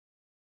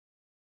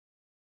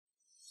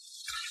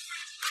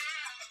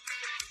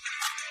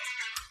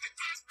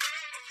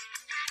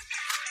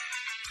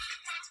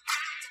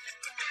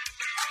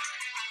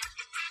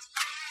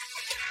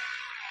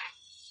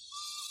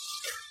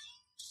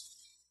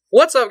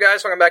What's up,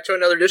 guys? Welcome back to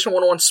another edition of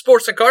 101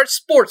 Sports and Cards,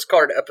 Sports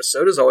Card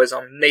episode. As always,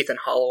 I'm Nathan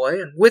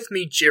Holloway, and with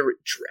me, Jared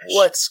Dresch.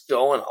 What's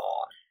going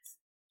on?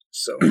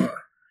 So,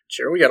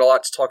 Jared, we got a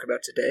lot to talk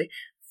about today.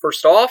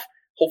 First off,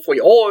 hopefully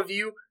all of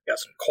you got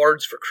some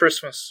cards for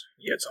Christmas.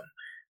 You had some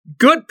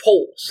good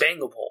pulls.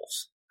 Banger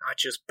pulls. Not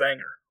just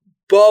banger.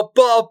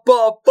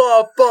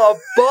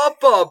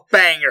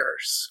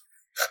 Bangers.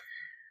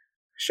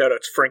 Shout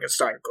out to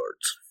Frankenstein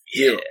cards.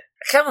 Yeah.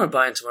 I kind of want to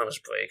buy into one of his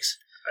breaks.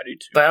 I do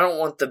too. But I don't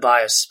want to buy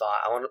a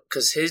spot.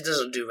 Because his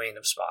doesn't do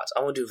random spots.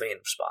 I want to do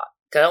random spot.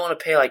 Because I don't want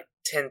to pay like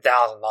 $10,000 for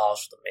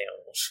the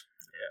mails.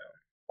 Yeah.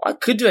 Well, I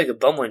could do like a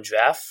Bumble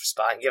draft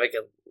spot and get like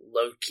a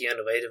low-key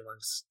underrated one.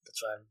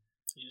 That's why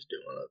He's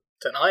doing it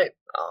tonight.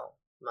 I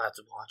might have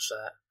to watch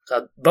that.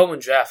 Bumble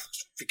draft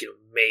looks freaking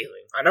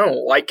amazing. I know.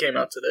 Light came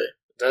out today.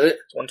 Does it?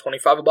 It's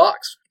 $125 a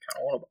box.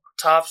 Kind of want to buy.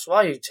 Tops,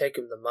 why are you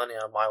taking the money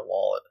out of my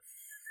wallet?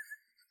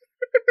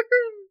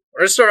 We're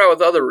going to start out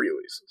with other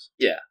releases.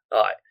 Yeah.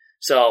 Alright.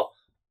 So,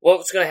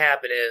 what's going to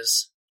happen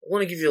is, I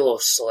want to give you a little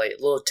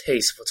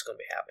taste of what's going to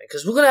be happening.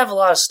 Because we're going to have a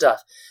lot of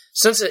stuff.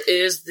 Since it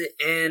is the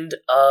end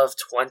of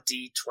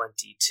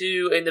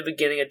 2022 and the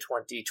beginning of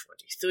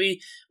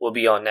 2023, will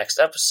be our next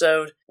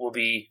episode. Will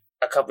be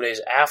a couple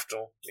days after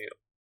New Year's.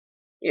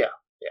 Yeah,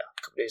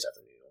 a couple days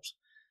after New Year's.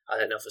 I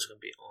don't know if it's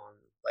going to be on,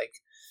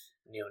 like,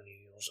 New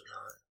Year's or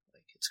not.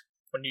 Like, it's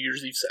on New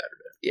Year's Eve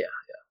Saturday. Yeah.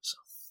 So,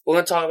 we're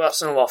going to talk about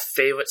some of our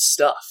favorite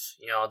stuff,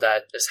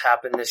 that has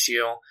happened this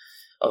year.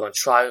 I'm going to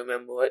try to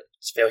remember it.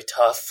 It's very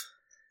tough,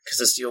 because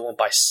this year went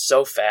by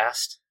so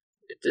fast.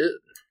 It did.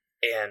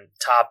 And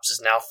Topps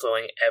is now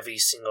throwing every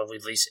single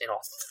release in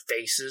our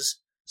faces.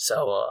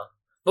 So,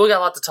 but we got a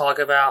lot to talk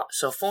about.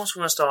 So first we're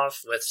going to start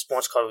off with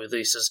sports card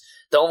releases.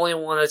 The only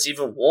one that's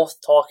even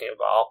worth talking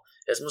about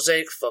is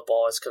Mosaic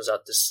Football. It comes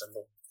out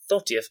December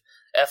 30th.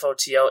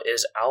 FOTL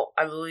is out,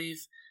 I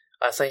believe.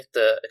 I think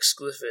the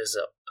exclusive is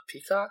a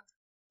Peacock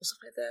or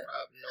something like that.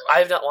 I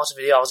have not watched the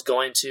video. I was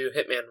going to.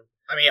 Hitman.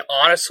 I mean,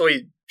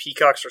 honestly,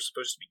 Peacocks are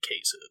supposed to be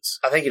case-hits.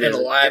 I think it is.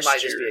 It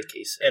might just be a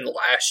case. And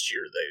last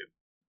year, they,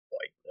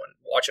 when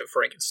Watch It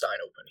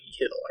Frankenstein opened, he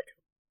hit a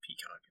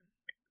Peacock in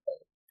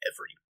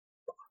every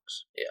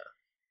box. Yeah.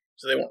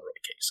 So they weren't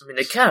really cases. I mean,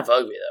 they're kind of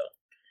ugly, though.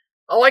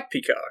 I like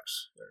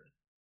Peacocks.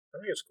 I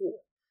think it's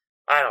cool.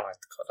 I don't like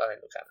the color. I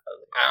think they're kind of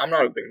ugly. I'm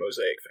not a big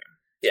Mosaic fan.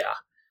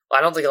 Yeah.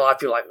 Well, I don't think a lot of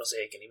people like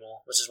Mosaic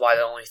anymore, which is why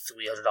they're only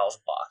 $300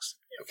 a box.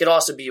 It could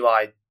also be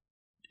that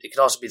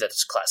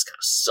this class kind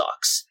of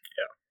sucks.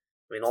 Yeah.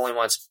 I mean, the only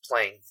one that's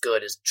playing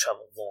good is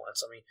Trevor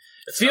Lawrence. I mean,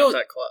 it's not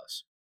that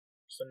class.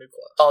 It's a new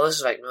class. Oh, this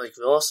is like Malik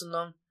Willis and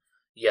them?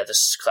 Yeah,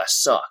 this class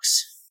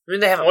sucks. I mean,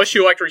 they have unless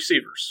you like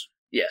receivers.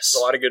 Yes.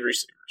 There's a lot of good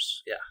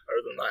receivers. Yeah.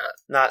 Other than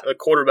that. The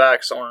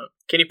quarterbacks aren't.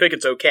 Kenny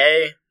Pickett's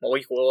okay.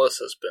 Malik Willis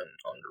has been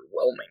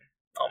underwhelming.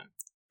 I'm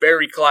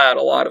very glad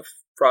a lot of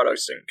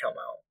products didn't come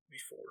out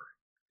before.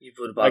 You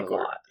would have bought a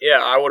lot.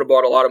 Yeah, I would have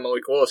bought a lot of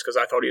Malik Willis because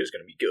I thought he was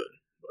going to be good.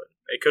 But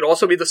it could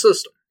also be the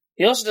system.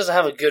 He also doesn't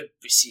have a good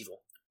receiver,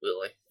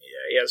 really.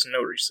 Yeah, he has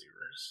no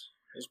receivers.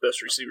 His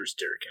best receiver is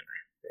Derrick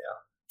Henry. Yeah.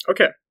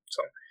 Okay,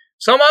 so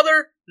some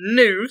other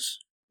news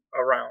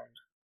around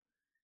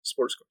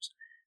sports cards.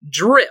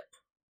 Drip.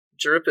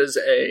 Drip is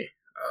a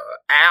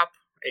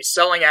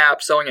selling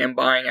and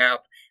buying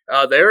app.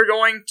 They're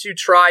going to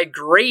try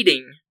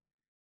grading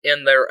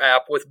in their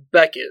app with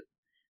Beckett.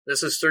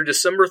 This is through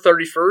December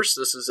 31st.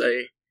 This is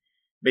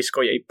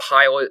basically a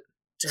pilot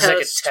test.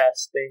 It's like a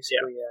test,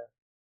 basically, yeah.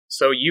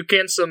 So you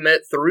can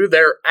submit through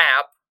their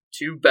app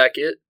to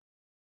Beckett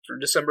through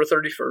December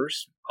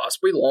 31st,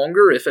 possibly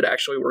longer if it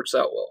actually works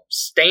out well.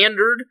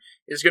 Standard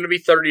is going to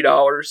be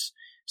 $30.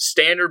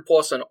 Standard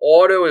plus an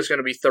auto is going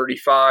to be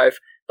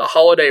 $35. The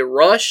Holiday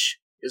Rush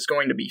is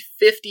going to be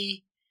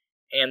 $50.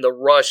 And the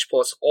Rush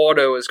plus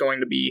auto is going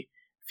to be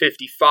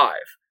 $55.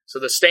 So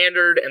the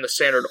Standard and the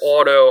Standard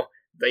Auto,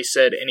 they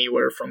said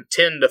anywhere from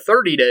 10 to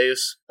 30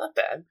 days. Not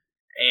bad.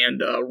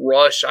 And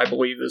Rush, I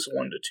believe, is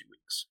 1 to 2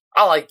 weeks.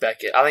 I like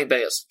Beckett. I think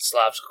Beckett's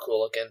slabs are cool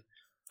looking.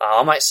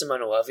 I might send mine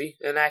to Levy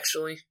in,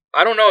 actually.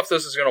 I don't know if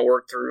this is going to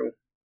work through,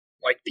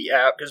 the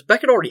app, because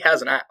Beckett already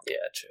has an app.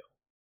 Yeah, true.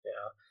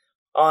 Yeah.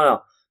 I don't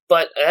know.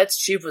 But that's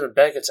cheaper than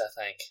Beckett's, I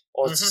think.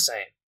 Or it's the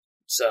same.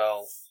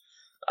 So,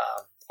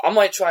 I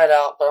might try it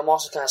out, but I'm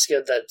also kind of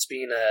scared that it's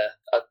being a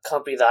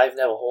company that I've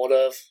never heard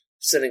of,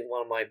 sending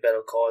one of my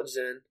better cards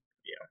in.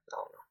 Yeah. I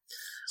don't know.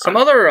 Some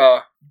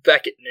other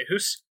Beckett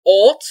news.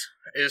 Alt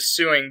is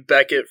suing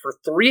Beckett for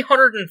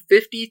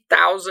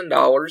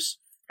 $350,000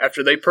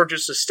 after they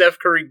purchased a Steph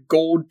Curry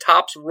Gold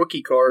Topps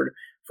rookie card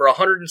for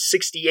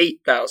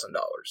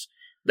 $168,000.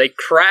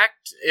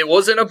 It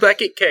wasn't a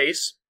Beckett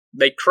case.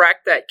 They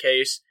cracked that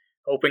case,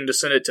 hoping to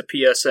send it to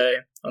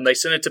PSA. When they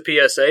sent it to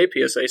PSA,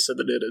 PSA said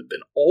that it had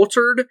been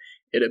altered,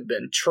 it had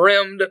been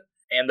trimmed,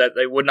 and that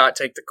they would not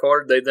take the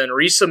card. They then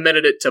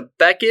resubmitted it to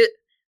Beckett.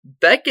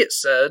 Beckett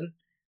said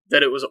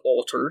that it was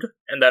altered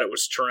and that it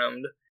was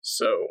trimmed.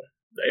 So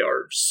they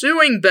are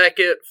suing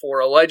Beckett for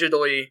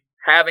allegedly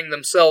having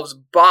themselves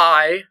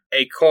buy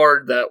a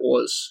card that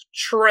was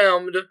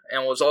trimmed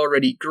and was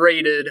already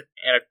graded,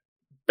 and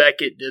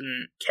Beckett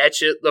didn't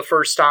catch it the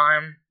first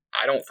time,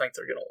 I don't think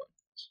they're going to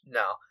win.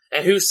 No.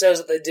 And who says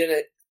that they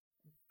didn't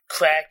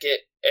crack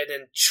it and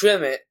then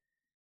trim it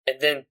and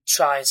then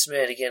try and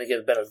smear it again to get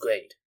a better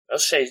grade?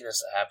 There's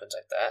shadiness that happens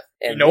like that.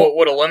 And you know what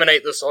would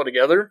eliminate this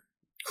altogether?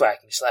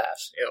 Cracking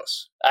slabs.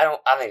 Yes. I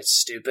think it's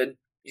stupid.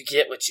 You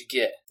get what you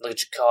get. Look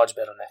at your college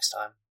better next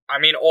time. I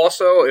mean,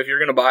 also, if you're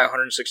going to buy a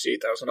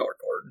 $168,000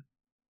 card,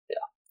 yeah,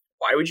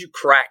 why would you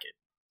crack it?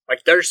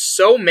 Like, there's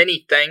so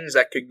many things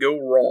that could go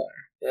wrong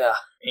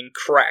in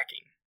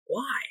cracking.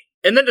 Why?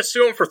 And then to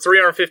sue him for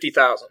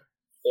 $350,000.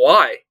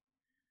 Why?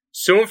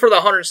 Sue him for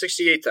the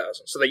 $168,000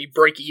 so that you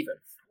break even.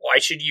 Why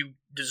should you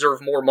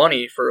deserve more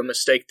money for a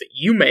mistake that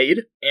you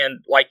made?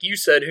 And like you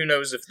said, who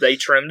knows if they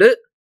trimmed it?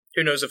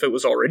 Who knows if it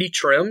was already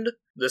trimmed?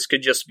 This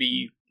could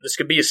be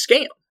a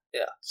scam.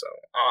 Yeah. So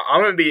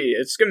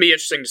it's gonna be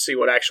interesting to see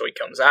what actually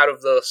comes out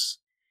of this,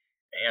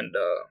 and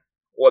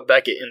what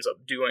Beckett ends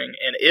up doing,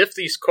 and if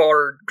these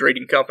card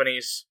grading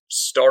companies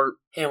start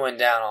hammering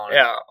down on it.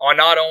 Yeah, on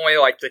not only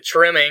like the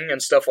trimming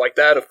and stuff like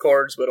that of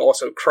cards, but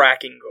also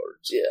cracking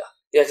cards. Yeah,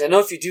 because I know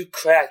if you do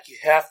crack, you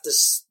have to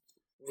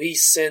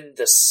resend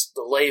the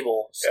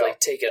label so they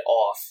take it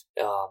off.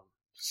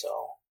 So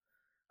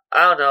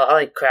I don't know.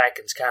 I think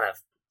cracking's kind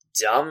of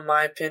dumb in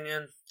my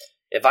opinion.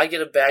 If I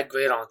get a bad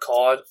grade on a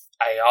card,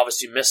 I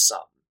obviously miss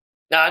something.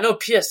 Now, I know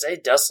PSA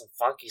does some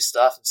funky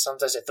stuff, and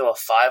sometimes they throw a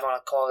 5 on a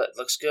card that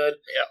looks good.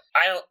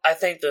 Yeah. I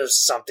think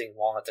there's something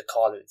wrong with the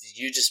card that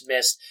you just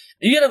missed.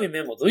 You gotta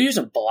remember, they're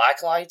using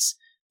black lights,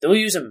 they're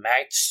using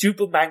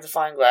super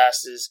magnifying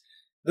glasses,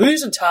 they're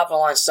using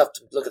top-of-the-line stuff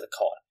to look at the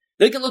card.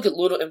 They can look at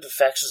little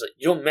imperfections that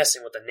you're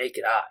missing with the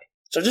naked eye.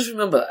 So just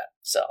remember that.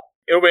 So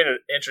it'll be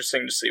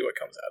interesting to see what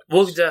comes out of it.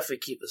 We'll definitely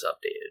keep us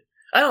updated.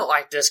 I don't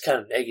like this kind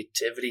of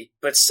negativity,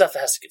 but it's stuff that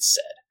has to get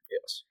said.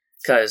 Yes.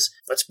 Because,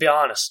 let's be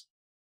honest,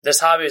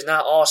 this hobby is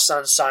not all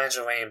sunshines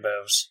and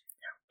rainbows.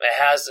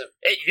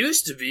 It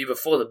used to be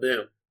before the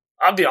boom.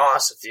 I'll be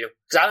honest with you.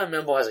 Because I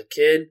remember as a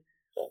kid,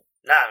 well,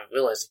 not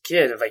really as a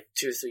kid, like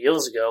 2 or 3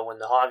 years ago when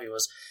the hobby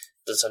was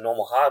just a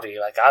normal hobby,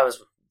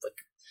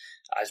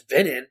 I've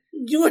been in,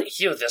 you wouldn't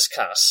hear this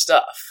kind of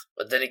stuff.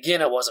 But then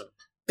again, it wasn't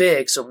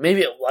big, so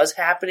maybe it was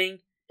happening.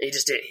 You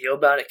just didn't hear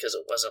about it because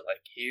it wasn't,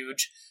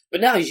 huge. But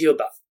now you hear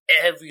about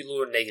every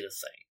little negative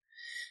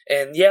thing.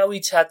 And we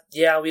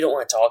don't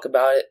want to talk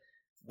about it,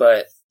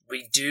 but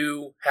we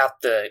do have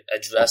to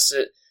address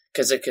it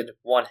because it could,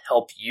 one,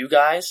 help you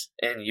guys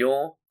and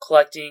your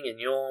collecting and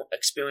your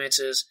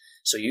experiences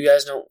so you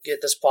guys don't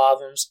get these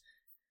problems.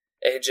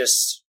 And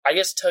just, I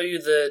guess, tell you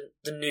the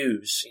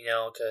news,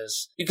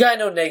 because you gotta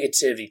know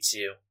negativity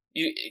too.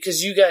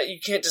 Because you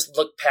can't just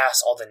look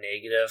past all the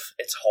negative.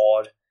 It's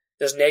hard.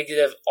 There's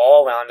negative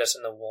all around us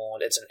in the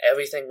world. It's in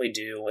everything we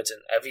do. It's in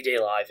everyday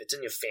life. It's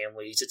in your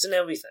families. It's in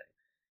everything.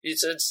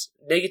 It's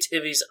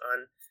negativity's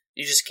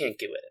you just can't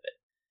get rid of it.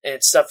 And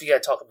it's stuff you gotta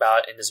talk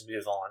about and just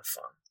move on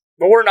from.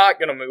 But we're not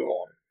gonna move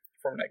on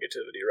from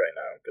negativity right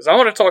now, because I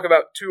want to talk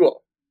about Tua.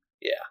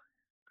 Yeah.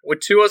 With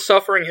Tua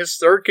suffering his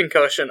 3rd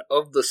concussion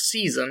of the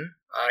season,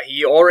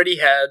 he already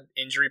had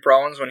injury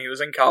problems when he was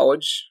in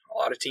college. A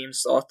lot of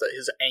teams thought that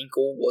his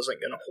ankle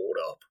wasn't gonna hold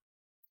up.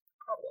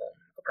 Well,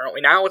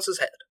 apparently now it's his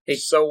head.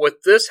 So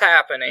with this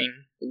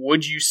happening,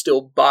 would you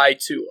still buy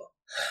Tua?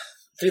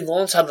 If he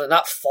learns how to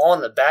not fall on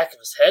the back of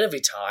his head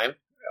every time,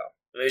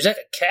 he's like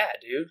a cat,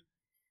 dude.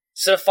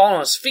 Instead of falling on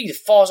his feet, he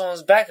falls on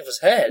his back of his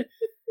head.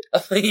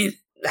 I mean,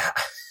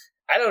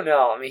 I don't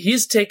know. I mean,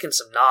 he's taking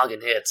some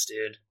noggin hits,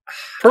 dude.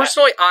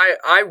 Personally,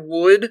 I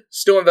would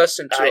still invest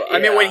in Tua. I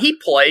mean, when he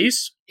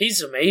plays,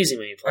 he's amazing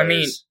when he plays. I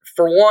mean,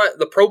 for one,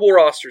 the Pro Bowl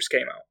rosters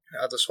came out.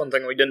 That's one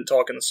thing we didn't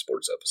talk in the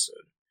sports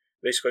episode.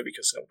 Basically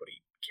because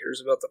nobody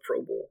cares about the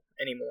Pro Bowl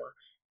anymore.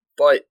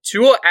 But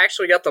Tua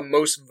actually got the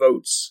most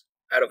votes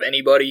out of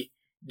anybody.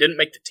 Didn't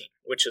make the team,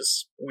 which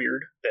is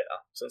weird,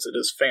 since it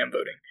is fan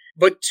voting.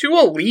 But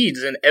Tua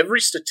leads in every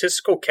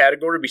statistical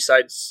category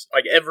besides,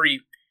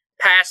 every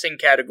passing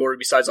category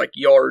besides,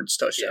 yards,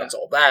 touchdowns,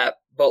 all that.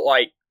 But,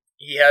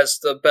 he has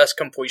the best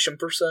completion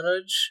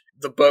percentage,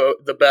 the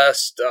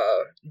best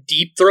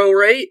deep throw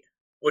rate,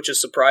 which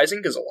is surprising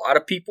because a lot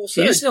of people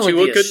said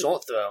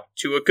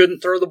Tua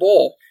couldn't throw the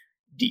ball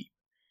deep.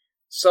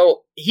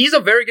 So, he's a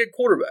very good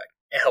quarterback.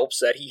 It helps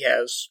that he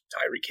has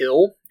Tyreek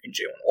Hill and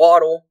Jalen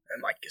Waddle and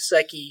Mike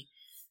Gesicki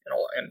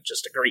and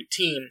just a great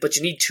team. But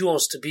you need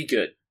tools to be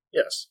good.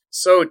 Yes.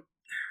 So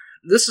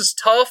this is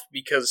tough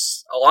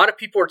because a lot of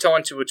people are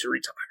telling Tua to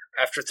retire.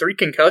 After 3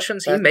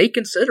 concussions, he may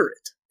consider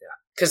it. Yeah.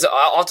 Because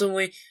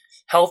ultimately,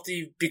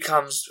 healthy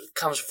comes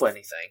for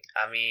anything.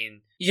 I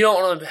mean, you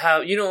don't want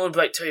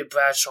to Terry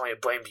Bradshaw and your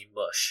brain be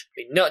mush.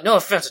 I mean, no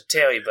offense to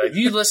Terry, but if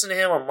you listen to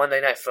him on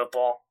Monday Night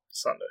Football,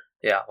 Sunday,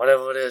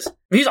 whatever it is,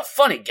 he's a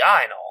funny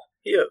guy and all.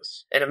 He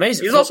is. And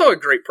amazing. He's also a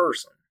great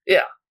person.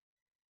 Yeah.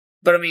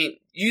 But I mean,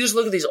 you just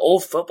look at these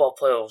old football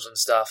players and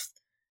stuff.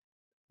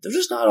 They're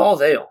just not all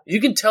there. You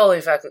can tell the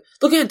fact that,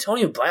 look at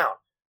Antonio Brown.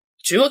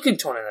 Tua can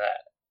turn into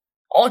that.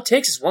 All it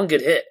takes is one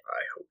good hit.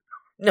 I hope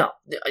not.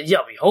 No. Yeah,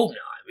 we hope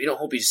not. We don't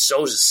hope he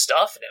shows his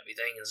stuff and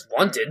everything is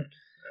wanted.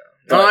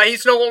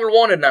 He's no longer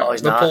wanted now. Oh,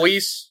 he's the not?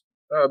 police,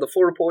 the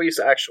Florida police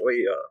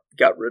actually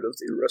got rid of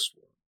the arrest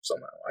warrant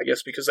somehow. I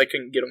guess because they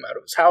couldn't get him out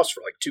of his house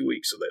for like 2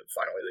 weeks, so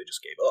finally they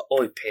just gave up.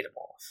 Or he paid him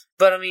off.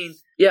 But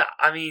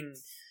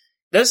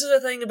this is the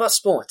thing about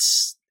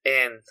sports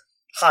and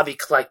hobby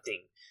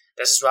collecting.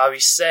 This is why we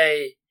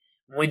say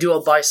when we do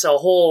a buy, sell,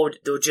 hold,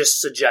 they're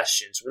just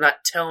suggestions. We're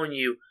not telling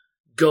you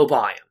go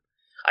buy them.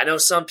 I know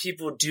some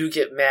people do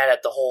get mad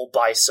at the whole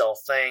buy, sell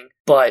thing,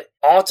 but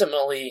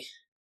ultimately,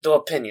 they're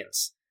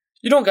opinions.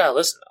 You don't gotta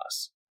listen to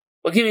us.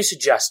 We'll give you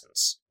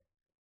suggestions.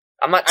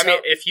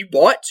 If you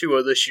bought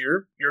Tua this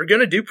year, you're going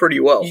to do pretty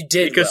well. You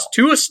did because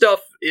Tua's stuff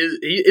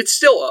it's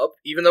still up,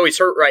 even though he's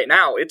hurt right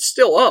now. It's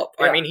still up.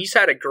 Yeah. I mean, he's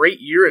had a great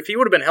year. If he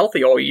would have been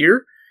healthy all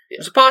year,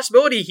 there's a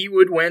possibility he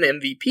would win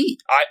MVP.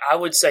 I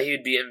would say he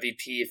would be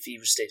MVP if he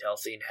stayed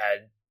healthy and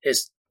had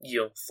his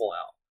full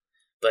out.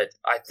 But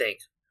I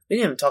think we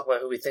didn't even talk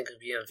about who we think would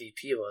be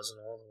MVP was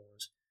and all the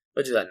ones.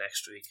 We'll do that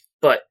next week.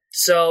 But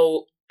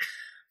so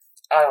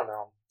I don't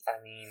know.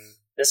 I mean,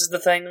 this is the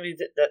thing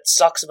that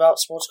sucks about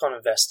sports card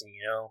investing,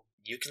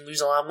 You can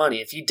lose a lot of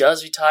money. If he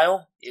does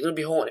retire, you're going to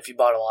be holding if you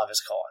bought a lot of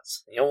his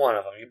cards. You're one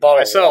of them. You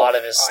bought a lot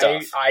of his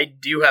stuff. I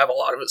do have a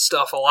lot of his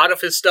stuff. A lot of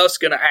his stuff's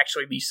going to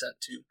actually be sent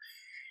to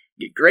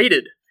get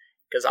graded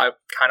because I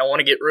kind of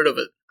want to get rid of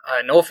it.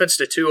 No offense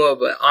to Tua,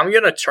 but I'm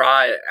going to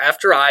try.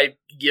 After I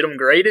get them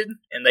graded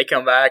and they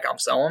come back, I'm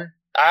selling.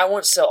 I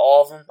wouldn't sell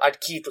all of them.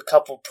 I'd keep a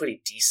couple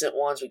pretty decent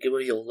ones. We'd get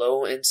rid of your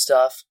low-end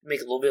stuff, make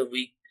a little bit of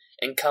weak,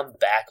 and come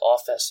back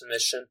off that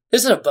submission.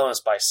 This is a bonus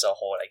buy, sell,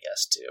 hold, I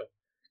guess, too.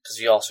 Because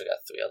we also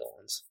got 3 other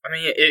ones. I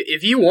mean,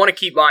 if you want to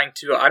keep buying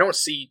Tua, I don't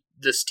see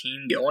this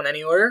team going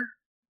anywhere.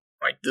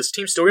 Like, this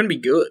team's still going to be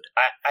good.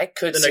 I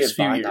could see a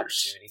buying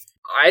opportunity.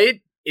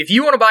 If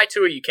you want to buy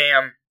Tua, you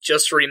can.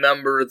 Just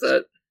remember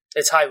that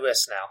it's high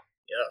risk now.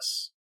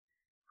 Yes.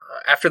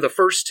 After the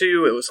first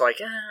 2, it was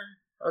like,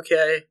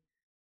 okay.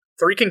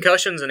 3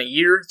 concussions in a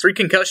year. 3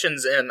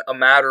 concussions in a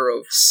matter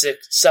of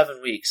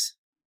 7 weeks.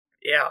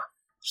 Yeah.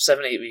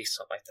 7, 8 weeks,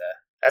 something like that.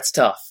 That's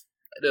tough.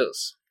 It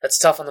is. That's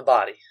tough on the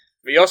body.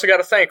 But you also got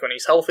to think, when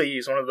he's healthy,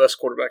 he's one of the best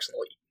quarterbacks in the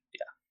league.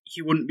 Yeah.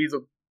 He wouldn't be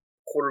the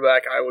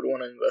quarterback I would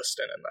want to invest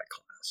in that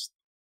class.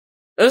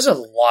 There's a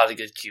lot of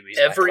good QBs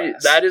in that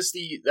class.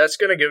 That's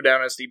going to go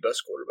down as the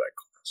best quarterback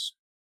class.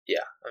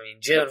 Yeah. I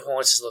mean, Jalen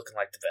Hurts is looking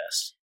like the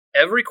best.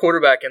 Every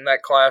quarterback in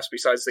that class,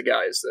 besides the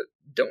guys that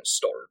don't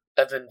start,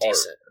 have been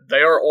decent.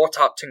 They are all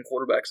top 10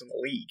 quarterbacks in the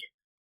league.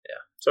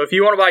 Yeah. So if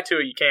you want to buy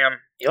Tua, you can.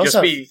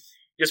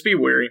 Just be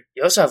wary.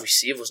 You also have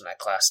receivers in that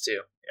class,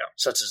 too. Yeah.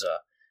 Such as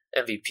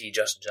MVP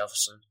Justin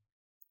Jefferson.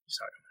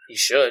 He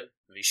should.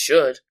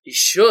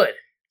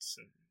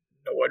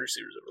 No wide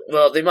receivers ever.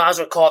 Well, they might as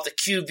well call it the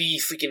QB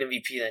freaking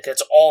MVP then, because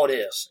that's all it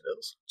is. It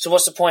is. So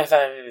what's the point of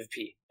having an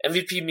MVP?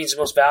 MVP means the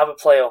most valuable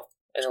player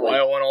in the league.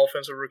 Why one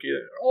offensive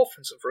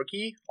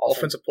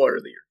player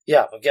of the year.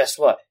 Yeah, but guess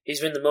what?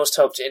 He's been the most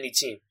help to any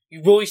team.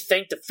 You really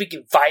think the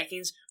freaking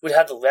Vikings would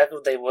have the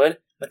record they would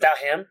without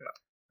him? No.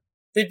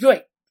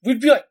 We'd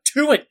be like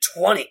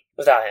 2-20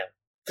 without him.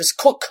 Because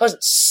Kirk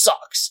Cousins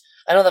sucks.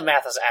 I know the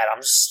math is add.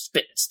 I'm just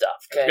spitting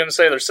stuff. Okay? I was going to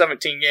say there's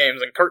 17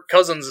 games, and Kirk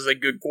Cousins is a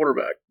good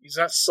quarterback. He's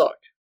not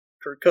sucked.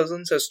 Kirk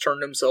Cousins has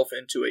turned himself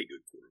into a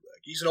good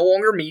quarterback. He's no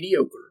longer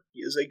mediocre.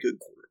 He is a good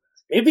quarterback.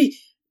 Maybe,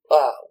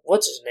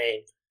 what's his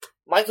name?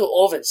 Michael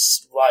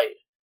Irvin's right.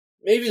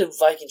 Maybe the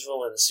Vikings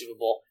will win the Super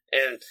Bowl,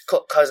 and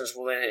Kirk Cousins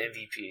will win an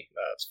MVP.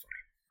 That's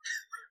funny.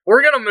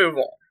 We're going to move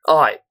on. All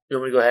right. You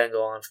want me to go ahead and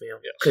go on for you?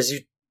 Yes. Because you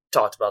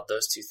talked about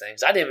those 2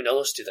 things. I didn't even know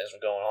those 2 things were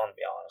going on, to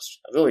be honest.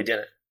 I really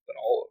didn't. But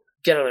all of it.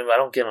 I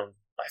don't get on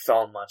my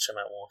phone much. I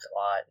might walk a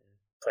lot and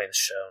play the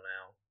show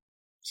now.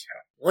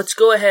 Yeah. Let's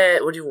go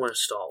ahead. What do you want to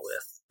start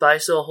with? Buy,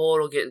 sell,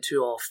 hold, or get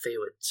into our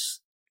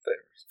favorites?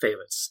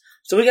 Favorites.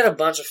 So we got a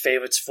bunch of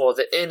favorites for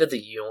the end of the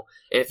year.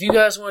 And if you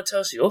guys want to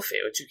tell us your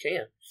favorites, you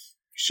can.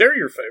 Share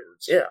your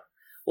favorites. Yeah.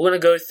 We're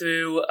going to go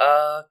through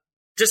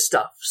just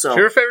stuff. So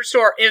share your favorites to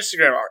our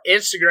Instagram. Our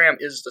Instagram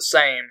is the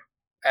same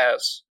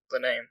as the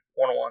name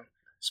 101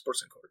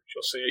 Sports and Cards.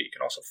 You'll see it. You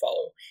can also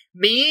follow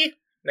me,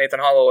 Nathan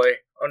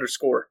Holloway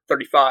 _35.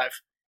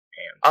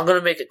 And I'm going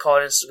to make a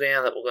card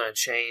Instagram that we're going to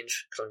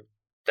change because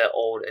that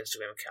old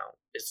Instagram account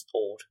is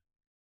old.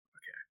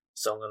 Okay.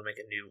 So I'm going to make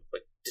a new,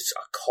 just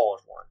a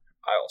card one.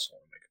 I also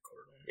want to make a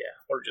card one. Yeah.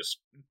 Or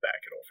just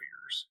back it off of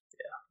yours.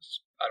 Yeah.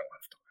 I don't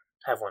have time.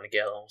 Have one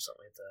together or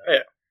something like that.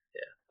 Yeah.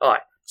 Yeah.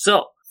 Alright.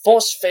 So,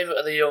 first favorite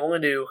of the year, we're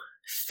going to do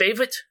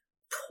favorite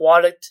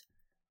product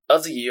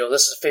of the year.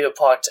 This is a favorite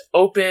product to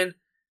open,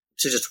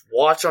 to just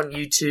watch on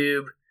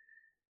YouTube.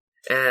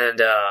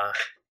 And,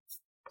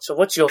 so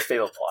what's your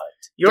favorite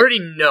product? You already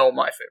know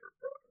my favorite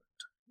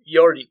product.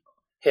 You already know.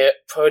 Here,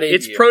 Pro Debut.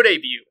 It's Pro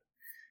Debut.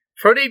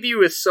 Pro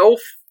Debut is so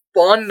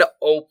fun to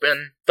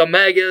open. The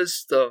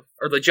megas, the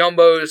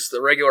jumbos,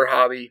 the regular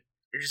hobby.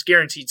 You're just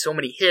guaranteed so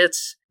many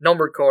hits.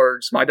 Numbered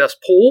cards. My best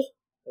pull,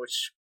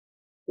 which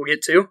we'll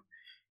get to,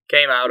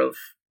 came out of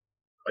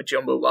a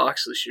jumbo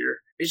box this year.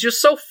 It's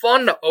just so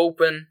fun to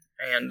open.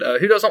 And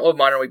who doesn't love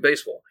minor league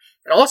baseball?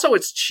 And also,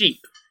 it's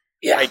cheap.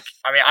 Yeah. Like,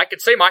 I mean, I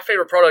could say my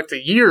favorite product of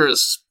the year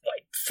is,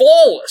 like,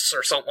 Flawless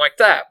or something like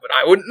that, but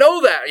I wouldn't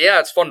know that. Yeah,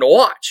 it's fun to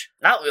watch.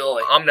 Not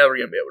really. I'm never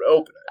going to be able to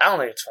open it. I don't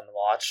think it's fun to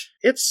watch.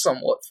 It's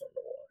somewhat fun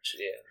to watch.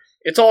 Yeah.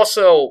 It's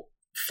also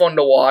fun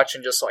to watch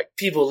and just, like,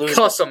 people lose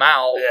cuss them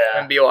out Yeah.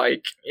 and be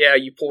like, yeah,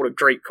 you pulled a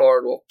great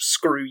card, well,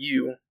 screw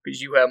you,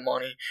 because you have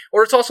money.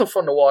 Or it's also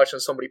fun to watch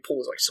when somebody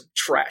pulls, like, some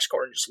trash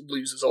card and just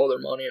loses all their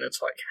money, and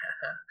it's like,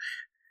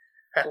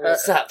 Well,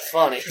 it's not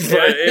funny.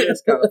 Yeah, it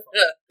is kind of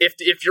funny.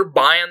 If you're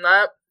buying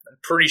that, I'm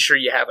pretty sure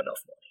you have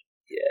enough money.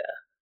 Yeah.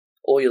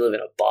 Or you live in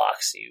a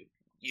box, you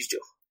use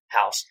your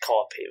house,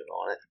 call a payment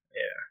on it.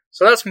 Yeah.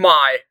 So that's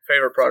my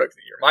favorite product of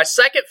the year. My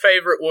second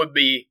favorite would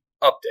be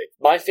Update.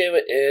 My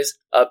favorite is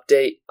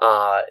Update.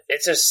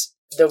 It's just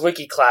the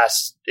rookie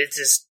class.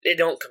 It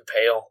don't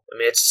compare. I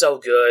mean, it's so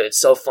good.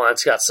 It's so fun.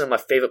 It's got some of my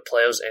favorite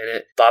players in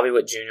it. Bobby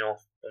Witt Jr.,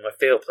 one of my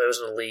favorite players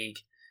in the league.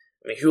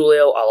 I mean,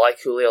 Julio, I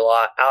like Julio a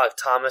lot. Alec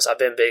Thomas, I've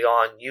been big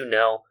on.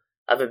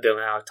 I've been big on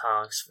Alec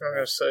Thomas. I'm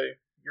going to say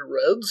your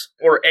Reds?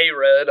 Or a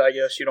Red, I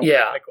guess. You don't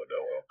like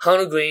Odell.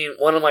 Hunter Green,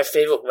 one of my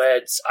favorite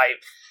Reds.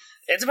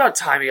 It's about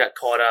time he got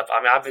caught up.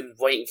 I mean, I've been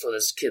waiting for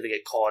this kid to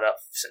get caught up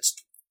since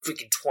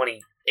freaking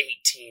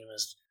 2018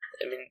 was.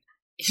 I mean,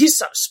 he's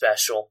something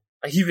special.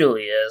 He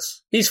really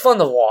is. He's fun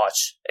to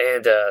watch.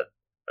 And, I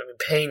mean,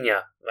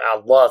 Pena. I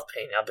love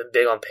Pena. I've been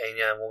big on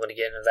Pena, and we're going to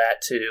get into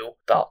that, too,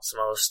 about some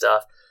other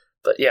stuff.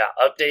 But, yeah,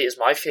 Update is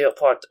my favorite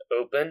part to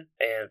open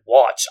and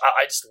watch.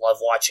 I just love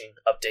watching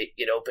Update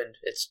get opened.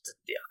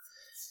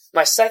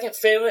 My second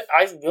favorite,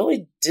 I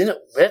really didn't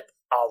rip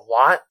a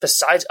lot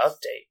besides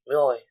Update,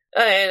 really.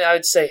 And I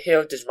would say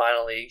Heritage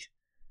Minor League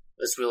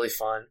was really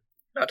fun.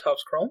 Not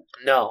Topps Chrome?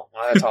 No,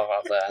 I gotta talk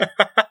about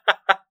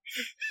that.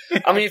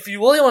 I mean, if you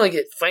really want to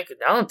get frankly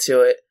down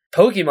to it,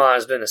 Pokemon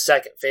has been the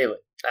second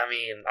favorite. I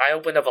mean, I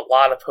opened up a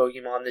lot of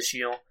Pokemon this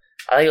year.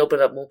 I think I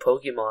opened up more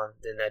Pokemon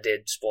than I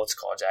did sports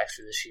cards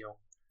actually this year.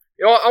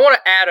 You know what? I want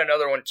to add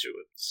another one to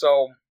it.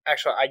 So,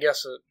 actually, I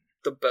guess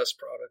the best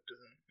product is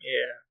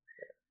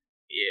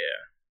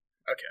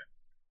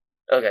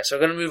Okay, so we're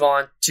going to move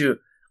on to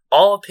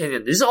all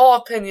opinions. These are all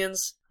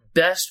opinions.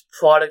 Best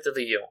product of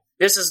the year.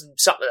 This is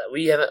something that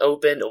we haven't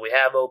opened or we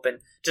have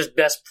opened. Just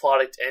best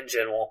product in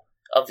general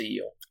of the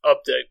year.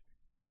 Update.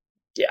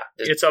 Yeah.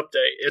 It's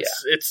Update.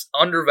 It's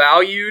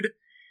undervalued.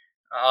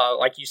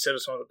 Like you said,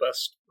 it's one of the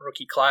best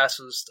rookie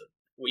classes that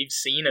we've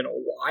seen in a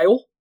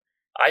while.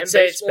 I'd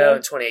say it's better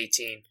in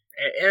 2018.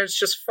 And it's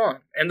just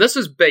fun. And this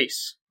is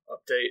base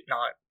Update,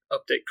 not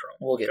Update Chrome.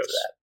 We'll get to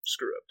that.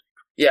 Screw Update.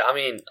 Yeah, I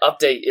mean,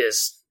 Update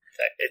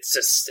it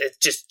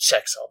just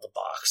checks all the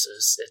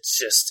boxes.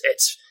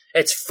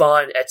 It's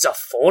fun. It's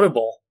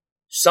affordable,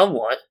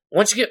 somewhat.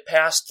 Once you get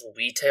past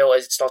retail,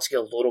 it starts to get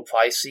a little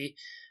pricey.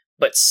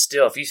 But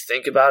still, if you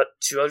think about it,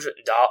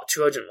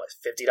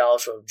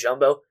 $250 for a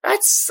jumbo,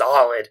 that's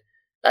solid.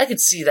 I could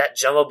see that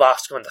jumbo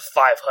box going to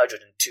 $500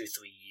 in 2-3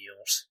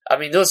 years. I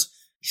mean, those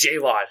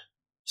J-Rod,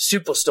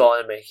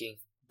 superstar in the making.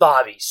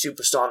 Bobby,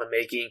 superstar in the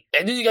making.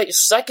 And then you got your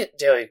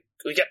secondary.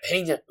 We got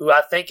Pena, who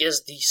I think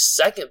is the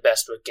second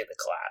best rookie in the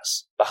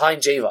class,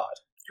 behind J-Rod.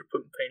 You're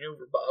putting Pena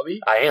over Bobby?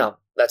 I am.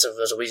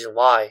 There's a reason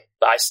why.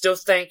 But I still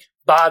think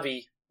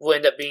Bobby will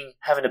end up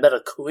having a better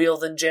career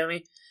than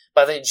Jeremy.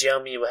 But I think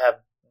Jeremy will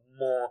have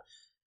more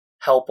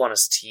help on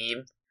his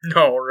team.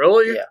 No,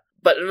 really? Yeah.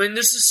 But, I mean,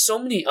 there's just so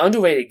many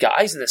underrated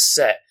guys in this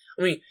set.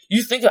 I mean,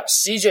 you think about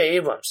C.J.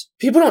 Abrams.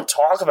 People don't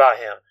talk about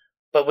him.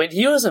 But when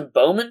he was in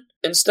Bowman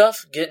and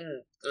stuff,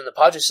 getting in the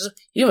Padres system,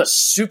 he was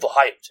super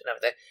hyped and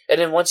everything.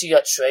 And then once he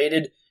got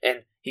traded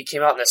and he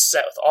came out in this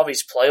set with all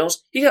these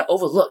players, he got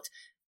overlooked.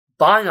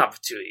 Buying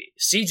opportunity.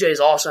 CJ is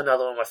also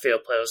another one of my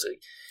favorite players.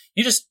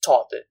 You just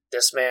talked it,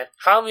 this man.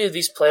 How many of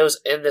these players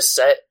in this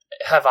set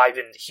have I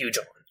been huge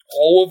on?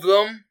 All of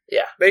them?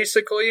 Yeah.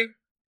 Basically?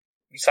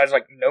 Besides,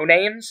 like, no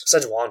names?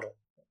 Besides Wander.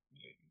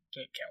 You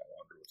can't count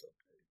Wander with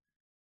Update.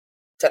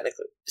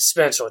 Technically.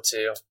 Spencer,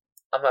 too.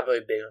 I'm not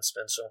really big on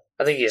Spencer.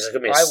 I think he's going to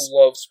be I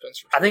love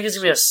Spencer. I think he's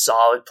going to be a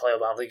solid player,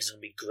 but I don't think he's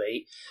going to be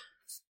great.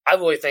 I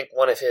really think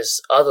one of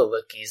his other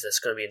rookies that's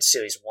going to be in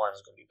Series 1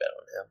 is going to be better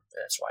than him,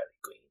 and that's Riley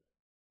Green.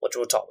 Which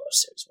we'll talk about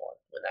Series 1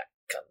 when that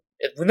comes.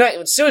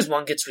 When Series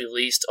 1 gets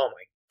released, oh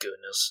my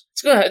goodness.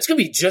 It's gonna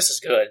be just as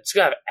good. It's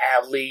going to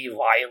have Adley,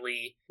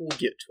 Riley. We'll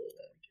get to it.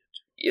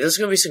 Yeah, there's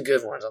going to be some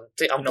good ones.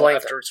 I'm blanking.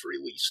 After it's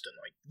released in,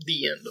 like,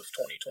 the end of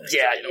 2020.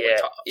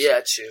 Yeah,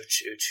 true.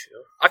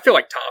 I feel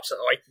like Topps,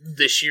 like,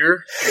 this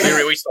year, they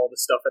released all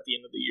this stuff at the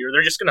end of the year.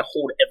 They're just going to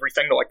hold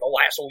everything to, like, the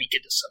last week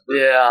of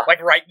December. Yeah.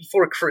 Like, right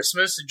before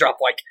Christmas, they drop,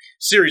 like,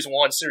 Series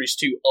 1, Series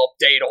 2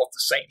 update all at the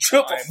same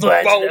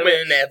time.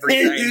 Bowman,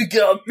 everything. You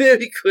go,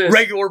 Merry Christmas.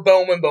 Regular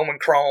Bowman, Bowman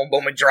Chrome,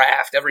 Bowman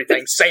Draft,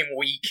 everything, same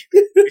week.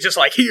 It's just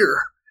like,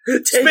 here.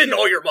 Spend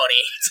all your money.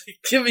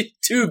 Give me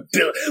 $2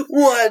 million.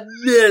 $1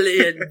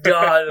 million.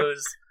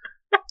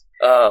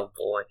 Oh,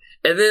 boy.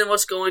 And then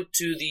what's going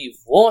to the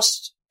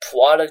worst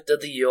product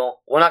of the year?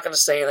 We're not going to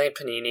say anything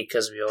Panini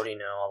because we already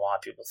know a lot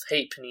of people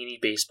hate Panini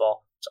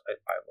baseball. So I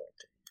love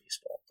Panini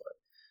baseball. But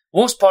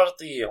worst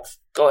product of the year.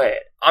 Go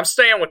ahead. I'm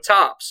staying with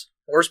Topps.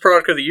 Worst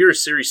product of the year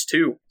is Series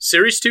 2.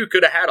 Series 2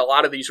 could have had a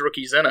lot of these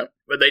rookies in it,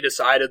 but they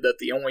decided that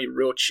the only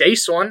real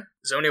chase one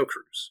is O'Neal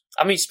Cruz.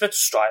 I mean, Spencer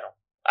Strider.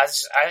 I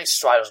think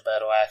Strider's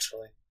better,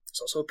 actually.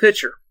 He's also a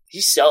pitcher.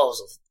 He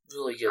sells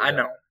really good. I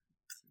know.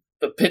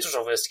 But pitchers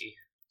are risky.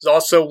 He's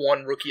also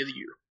won Rookie of the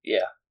Year.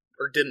 Yeah.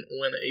 Or didn't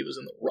win it. He was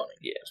in the running.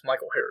 Yeah. It was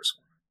Michael Harris.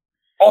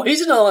 Oh,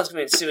 he's another one that's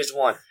going to be in Series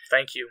 1.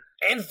 Thank you.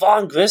 And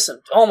Vaughn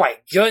Grissom. Oh, my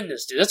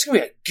goodness, dude. That's going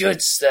to be a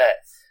good set.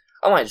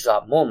 I might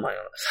drop more money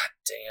on it. God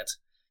dang it.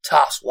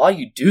 Tops, why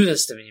you do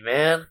this to me,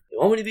 man? You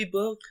want me to be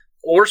broke?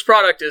 Worst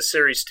product is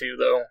Series 2,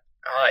 though.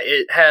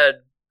 It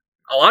had...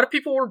 A lot of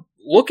people were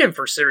looking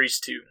for Series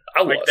 2.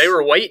 They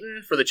were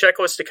waiting for the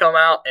checklist to come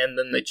out, and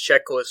then the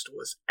checklist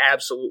was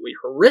absolutely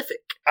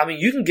horrific. I mean,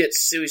 you can get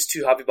Series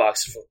 2 hobby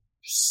boxes for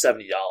 $70, I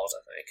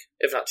think.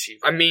 If not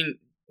cheaper. I mean,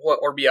 what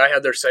RBI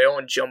had their sale,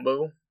 and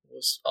Jumbo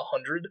was $100.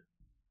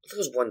 I think it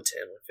was $110, $115.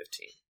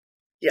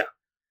 Yeah.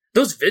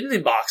 Those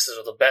vending boxes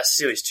are the best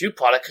Series 2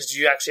 product because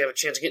you actually have a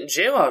chance of getting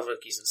J-Rod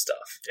rookies and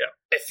stuff. Yeah.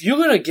 If you're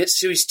going to get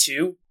Series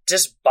 2,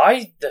 just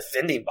buy the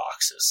vending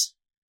boxes.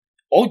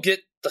 Or get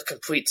the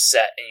complete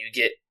set and you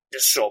get the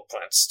short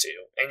prints too.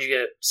 And you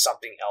get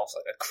something else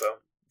like a Chrome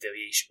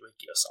variation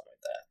rookie or something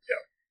like that.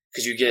 Yeah.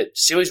 Because you get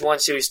Series 1,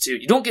 Series 2.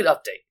 You don't get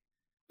update,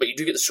 but you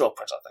do get the short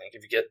prints, I think,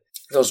 if you get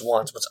those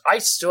ones. But I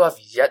still have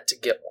yet to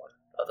get one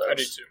of those. I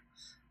do too.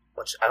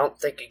 Which I don't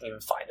think you can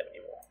even find them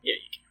anymore. Yeah,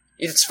 you can.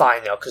 It's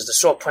fine though, because the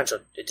short prints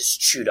are just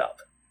chewed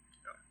up.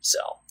 So,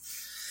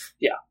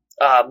 yeah.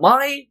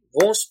 My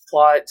worst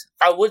product,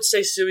 I would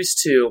say Series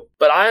 2,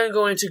 but I am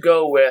going to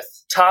go with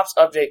Topps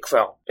Update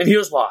Chrome. And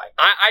here's why.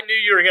 I knew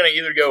you were going to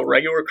either go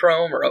regular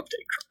Chrome or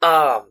Update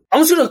Chrome.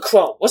 I'm just going to go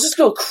Chrome. Let's just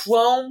go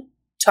Chrome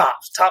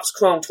Topps. Topps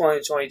Chrome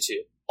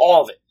 2022.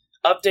 All of it.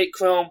 Update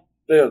Chrome,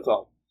 regular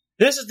Chrome.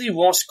 This is the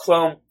worst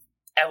Chrome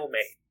ever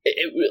made.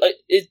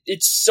 It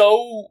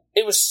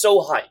was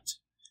so hyped.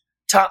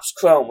 Topps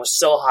Chrome was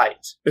so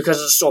hyped because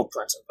of the short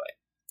prints of it.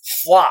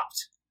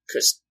 Flopped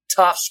because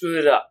Topps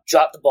screwed it up.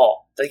 Dropped the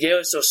ball. They gave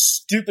us those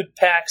stupid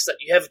packs that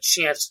you have a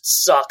chance to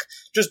suck.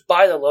 Just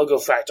buy the logo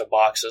factor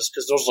boxes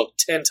because those look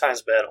 10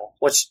 times better.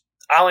 Which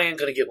I ain't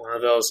going to get one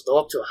of those. They're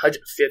up to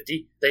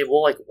 150. They were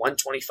like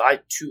 125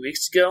 2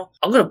 weeks ago.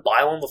 I'm going to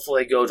buy one before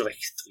they go to like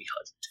 300.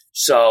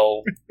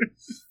 So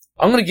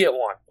I'm going to get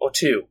one or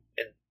two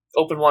and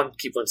open one,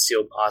 keep one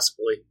sealed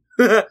possibly.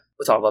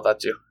 We'll talk about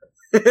that too.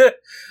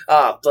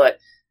 But the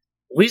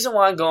reason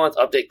why I'm going with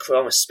Update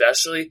Chrome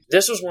especially,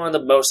 this was one of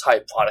the most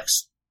hyped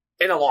products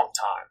in a long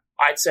time.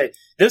 I'd say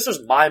this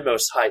was my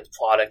most hyped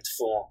product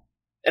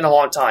in a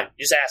long time.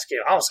 You just ask him,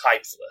 I was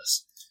hyped for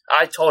this.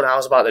 I told him I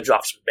was about to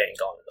drop some bank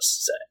on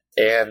this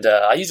set. And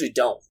I usually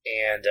don't.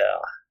 And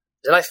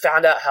then I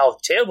found out how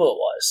terrible it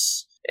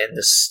was. And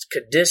the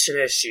condition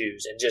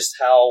issues and just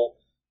how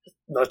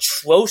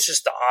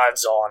atrocious the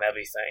odds are and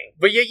everything.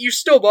 But yet you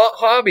still bought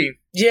Hobby.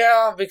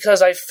 Yeah,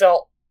 because I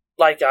felt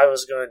like I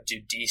was going to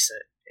do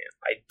decent. And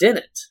I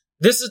didn't.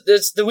 This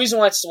is the reason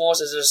why it's the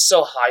worst is it was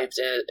so hyped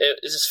and it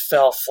just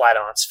fell flat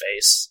on its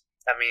face.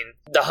 I mean,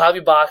 the hobby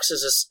box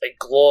is just a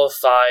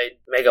glorified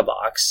mega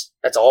box.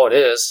 That's all it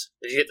is.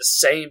 You get the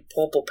same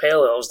purple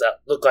parallels that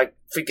look like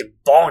freaking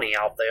Barney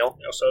out there.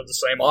 You also have the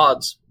same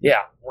odds.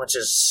 Yeah, which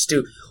is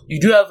stupid. You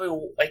do have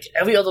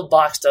every other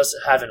box does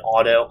have an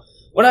auto.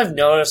 What I've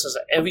noticed is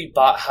that every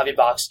hobby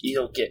box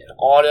either get an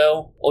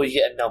auto or you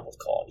get a numbered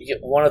card. You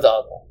get one or the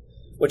other,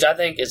 which I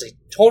think is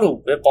a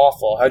total rip-off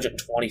for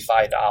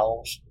 $125.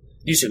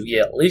 You should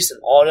get at least an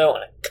auto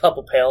and a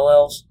couple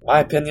parallels, in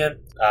my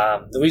opinion.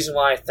 The reason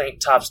why I think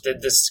Topps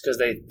did this is because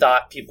they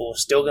thought people were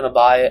still going to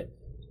buy it.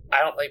 I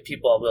don't think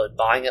people are really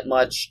buying it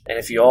much. And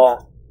if you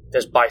are,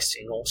 just buy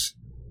singles.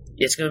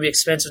 It's going to be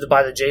expensive to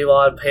buy the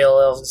J-Rod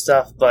parallels and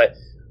stuff, but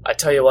I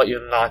tell you what,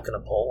 you're not going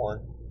to pull one.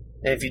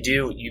 And if you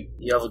do,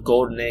 you have a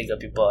golden egg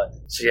up your butt.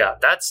 So yeah,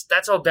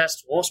 that's our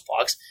best worst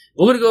box.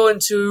 We're going to go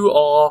into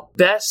our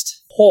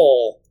best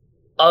pull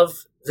of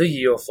the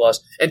year for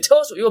us. And tell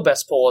us what your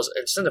best pull is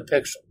and send a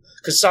picture.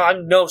 Because I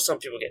know some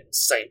people get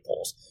insane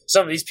pulls.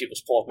 Some of these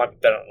people's pulls might be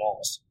better than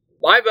ours.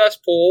 My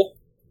best pull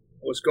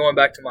was going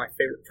back to my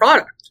favorite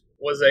product.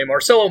 Was a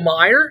Marcelo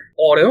Meyer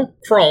auto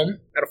Chrome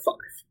at a 5.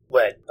 A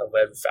red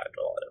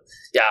refractor auto.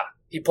 Yeah,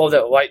 he pulled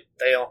that right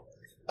there.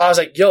 I was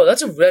like, yo,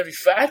 that's a red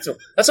refractor.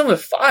 That's only a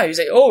 5. He's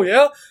like, oh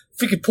yeah?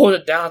 If we could pull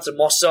it down to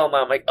Marcelo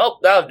Meyer, I'm like, oh,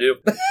 that'll do.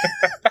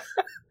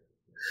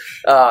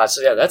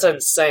 So yeah, that's an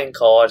insane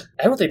card.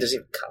 I don't think there's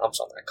even comps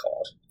on that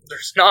card.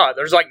 There's not.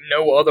 There's like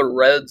no other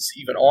reds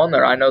even on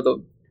there. I know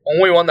the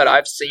only one that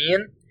I've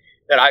seen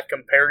that I've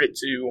compared it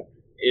to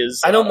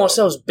is... I know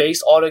Marcelo's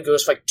base auto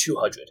goes for like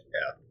 200.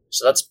 Yeah.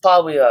 So that's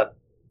probably a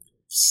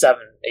 $700-800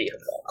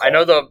 card. I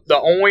know the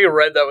only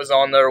red that was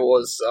on there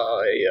was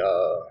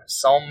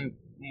some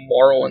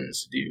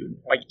Marlins dude,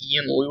 like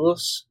Ian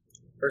Lewis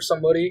or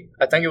somebody.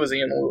 I think it was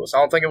Ian Lewis. I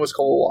don't think it was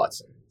Cole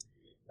Watson.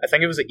 I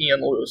think it was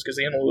Ian Lewis because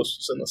Ian Lewis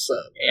was in the set,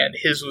 and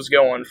his was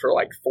going for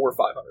like $400 or $500.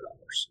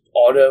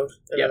 Auto,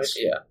 yes,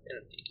 yeah.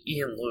 And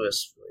Ian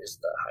Lewis is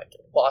the high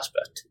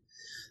prospect.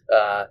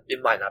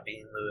 It might not be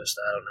Ian Lewis.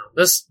 I don't know.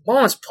 This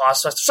Marlins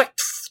prospect, there's like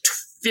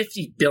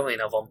 50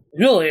 billion of them. It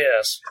really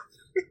is.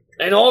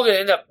 And all going to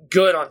end up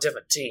good on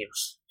different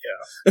teams.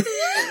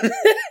 Yeah.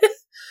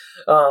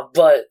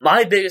 But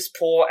my biggest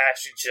pull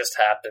actually just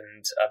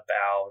happened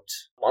about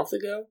a month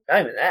ago.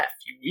 Not even that.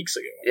 A few weeks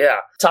ago. Yeah.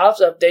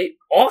 Topps update.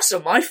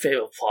 Also my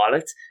favorite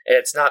product. And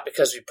it's not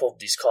because we pulled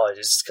these cards.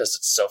 It's because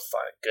it's so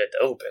fun and good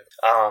to open.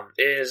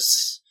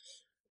 Is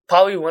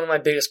probably one of my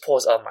biggest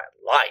pulls of my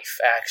life,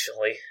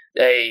 actually.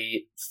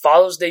 A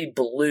Father's Day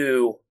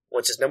Blue,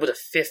 which is number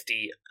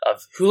 50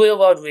 of Julio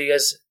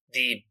Rodriguez,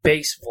 the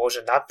base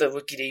version, not the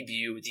rookie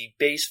debut, the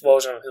base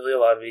version of Julio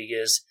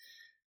Rodriguez.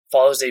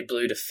 Father's Day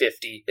Blue to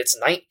 50. It's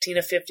 19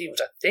 of 50, which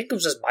I think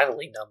was his minor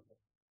league number.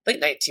 I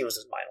think 19 was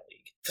his minor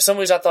league. For some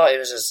reason, I thought it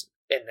was his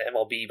in the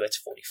MLB, but it's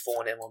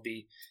 44 in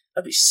MLB.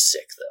 That'd be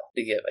sick, though,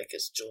 to get, like,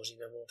 his jersey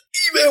number.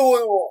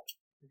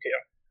 Okay.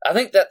 I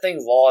think that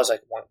thing raw is,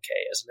 like, 1K,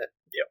 isn't it?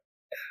 Yep.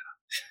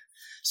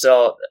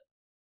 So,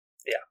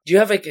 yeah. Do you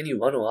have, like, any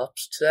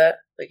runner-ups to that?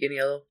 Like, any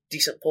other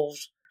decent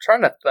pulls? I'm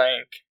trying to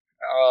think.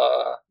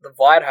 The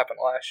Vlad happened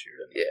last year,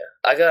 didn't it?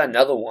 Yeah. I got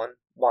another one.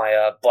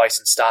 My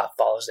Bryson Stott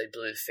Father's Day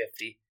Blue to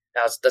 50.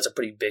 That's a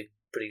pretty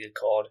good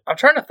card. I'm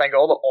trying to think of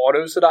all the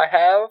autos that I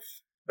have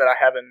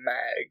in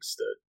mags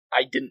that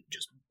I didn't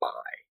just buy,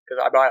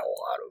 because I buy a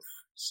lot of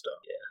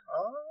stuff.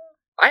 Yeah.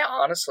 I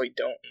honestly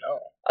don't know.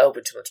 I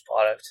opened too much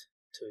product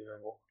to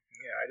remember.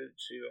 Yeah, I did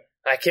too.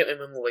 I can't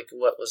remember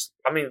what was.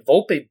 I mean,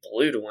 Volpe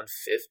Blue to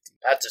 150.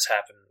 That just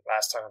happened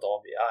last time with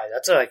RBI.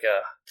 That's a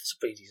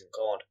pretty decent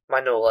card. My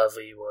no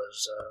levy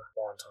was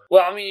one time.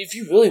 Well, I mean, if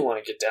you really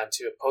want to get down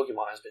to it,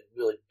 Pokemon has been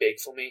really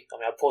big for me.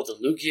 I mean, I pulled the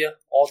Lugia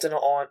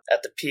alternate on.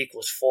 At the peak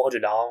was $400.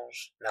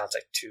 Now it's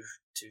like $220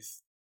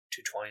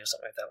 or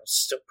something like that. It was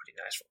still pretty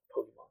nice for a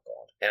Pokemon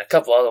card. And a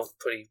couple other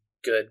pretty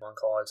good one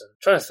cards. And I'm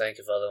trying to think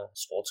of other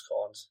sports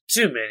cards.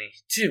 Too many.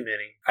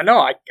 I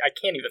know. I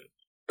can't even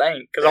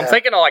think, because I'm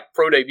thinking of like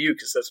Pro Debut,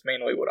 because that's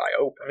mainly what I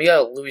open. I mean, you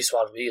got Luis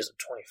Rodriguez at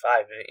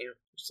 25, didn't you?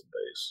 It's the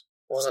base.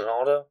 Wasn't an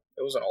auto?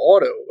 It was an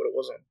auto, but it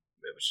wasn't.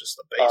 It was just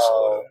the base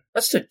auto.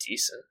 That's still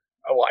decent.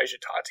 Elijah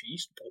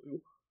Tatis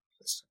Blue.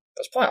 That's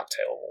probably not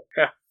terrible.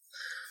 Yeah.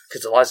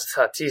 Because Elijah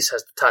Tatis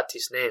has the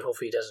Tatis name.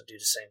 Hopefully he doesn't do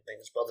the same thing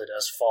his brother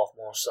does, fall off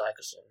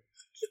motorcycles and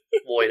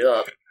void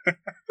up.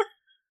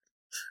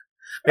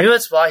 Maybe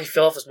that's why he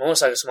fell off his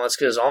motorcycle so much,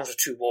 because his arms were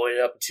too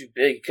voided up and too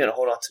big. He couldn't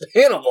hold on to the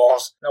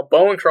handlebars. Now,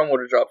 Bowman Chrome would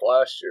have dropped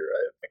last year,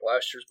 right? Like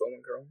last year's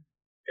Bowman Chrome.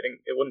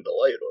 It wouldn't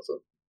delay it, was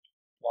it?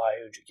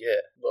 Why? Who'd you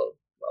get? The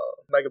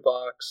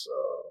Megabox,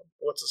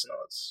 what's his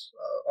nuts?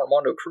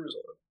 Armando Cruz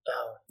on it.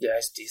 Oh, yeah,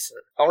 it's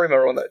decent. I don't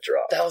remember when that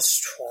dropped. That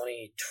was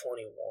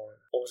 2021.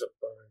 What was it,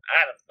 Bowman?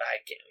 I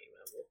can't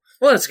remember.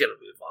 Well, let's get a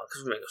move on,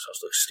 because we make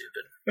ourselves look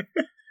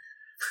stupid.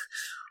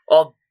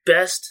 Our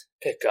best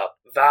pickup,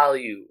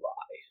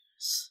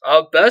 value-wise.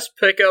 Best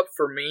pickup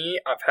for me,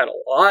 I've had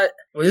a lot.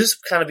 Would this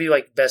kind of be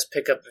like best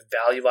pickup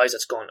value-wise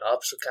that's going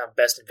up, so kind of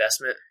best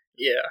investment?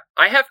 Yeah.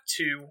 I have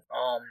two.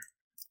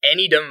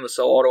 Any Devin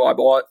Vassell auto I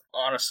bought,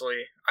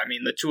 honestly. I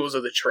mean, the Tools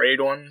of the Trade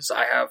ones,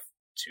 I have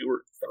 2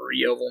 or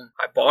 3 of them.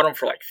 I bought them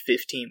for like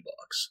 $15.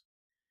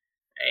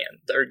 And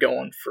they're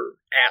going for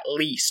at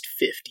least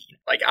 50.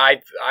 Like,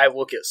 I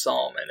look at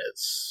some, and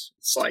it's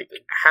like,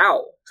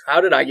 how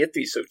did I get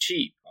these so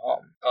cheap?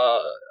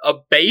 A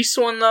base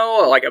one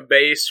though, like a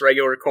base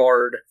regular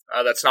card,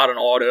 that's not an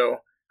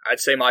auto. I'd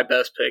say my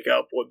best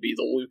pickup would be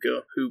the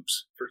Luka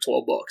Hoops for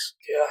 $12.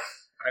 Yeah.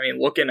 I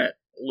mean, looking at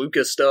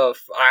Luka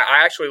stuff,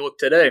 I actually looked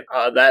today.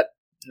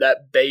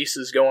 That base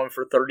is going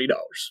for $30.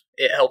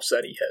 It helps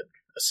that he had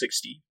a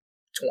 60-20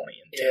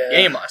 in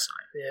game last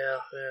night. Yeah.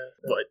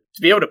 But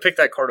to be able to pick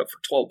that card up for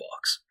 $12.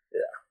 Yeah.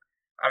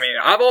 I mean,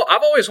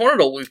 I've always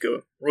wanted a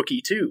Luka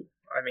rookie too.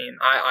 I mean,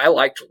 I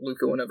liked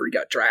Luka whenever he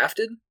got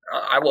drafted.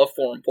 I love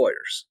foreign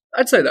players.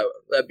 I'd say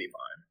that'd be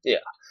mine.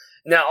 Yeah.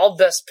 Now, all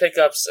best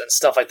pickups and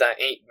stuff like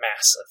that ain't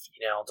massive.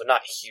 You know, they're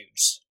not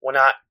huge. We're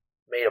not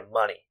made of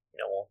money. You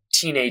know,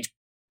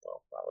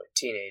 not really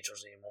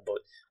teenagers anymore,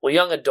 but we're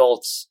young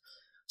adults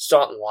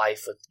starting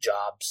life with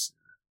jobs,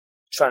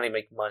 trying to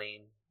make money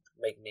and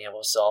make a name of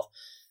ourselves.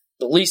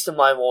 The least of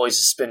my worries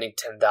is spending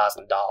 $10,000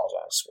 on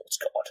a sports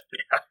card.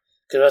 Yeah.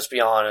 Because let's be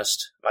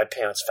honest, my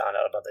parents found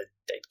out about it,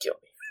 they'd kill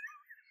me.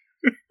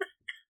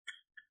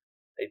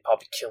 They'd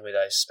probably kill me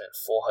that I spent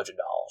 $400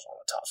 on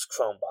a Topps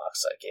Chrome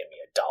box that gave me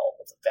 $1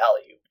 worth of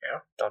value.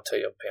 Yeah. Don't tell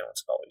your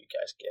parents about what you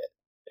guys get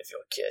if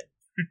you're a kid.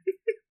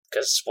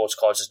 Because sports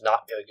cards is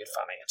not very good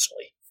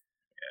financially.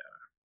 Yeah.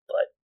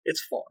 But it's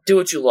fun. Do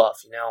what you love,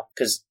 you know?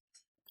 Because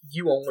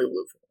you only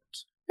live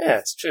once. Yeah,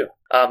 it's true.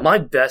 My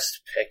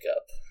best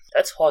pickup.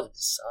 That's hard to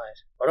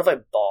decide. What have I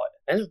bought?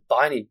 I didn't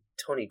buy any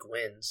Tony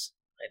Gwynn's.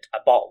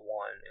 I bought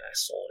one and I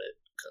sold it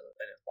because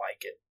I didn't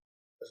like it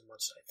as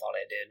much as I thought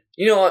I did.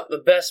 You know what? The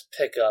best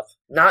pickup.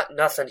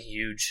 Nothing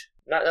huge.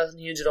 Not nothing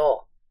huge at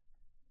all.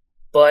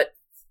 But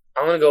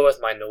I'm going to go with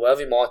my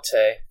Noelvi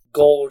Marte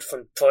gold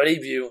from Pro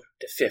Debut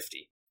to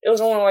 50. It was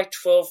only like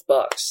 $12.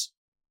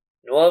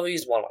 Noelvi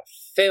is one of my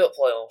favorite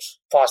players.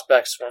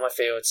 Prospects, one of my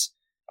favorites.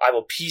 I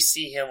will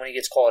PC him when he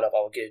gets called up. I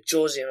will get a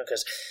jersey of him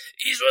because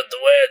he's with the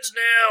Reds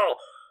now.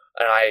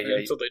 And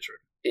until they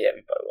trade. Yeah,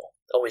 we probably will.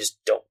 Oh, we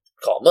just don't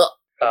call him up.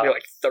 He'll be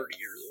like 30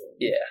 years old.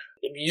 Yeah.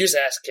 If you just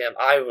ask him,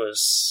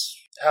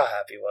 how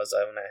happy was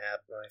I when that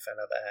happened, when I found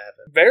out that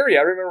happened? Very.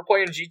 I remember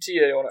playing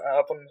GTA when it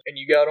happened, and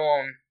you got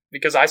on,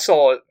 because I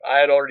saw it. I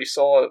had already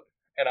saw it,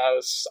 and I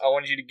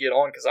wanted you to get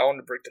on because I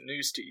wanted to break the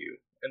news to you.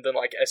 And then,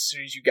 like, as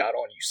soon as you got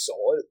on, you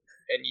saw it,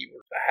 and you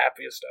were the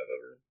happiest I've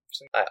ever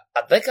seen.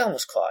 I think I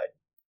almost cried.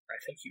 I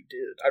think you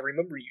did. I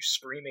remember you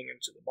screaming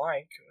into the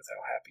mic with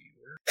how happy you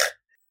were.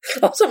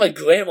 I was at my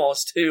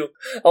grandma's, too.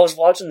 I was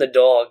watching the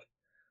dog.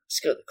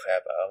 Scared the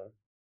crap out of him.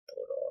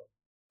 Poor dog.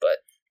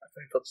 But I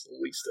think that's the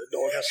least that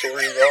dog has to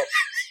worry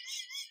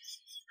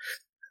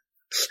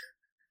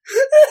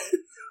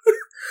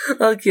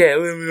about. Okay,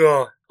 moving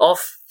on. Our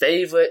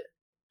favorite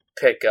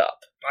pickup.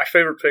 My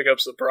favorite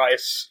pickup's the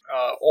Bryce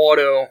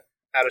auto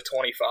out of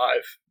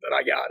 25 that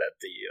I got at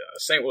the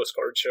St. Louis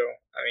Card Show.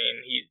 I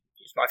mean,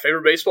 he's my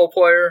favorite baseball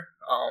player.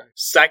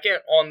 Second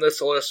on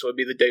this list would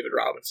be the David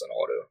Robinson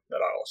auto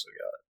that I also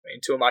got. I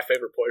mean, two of my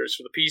favorite players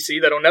for the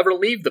PC that'll never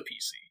leave the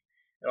PC.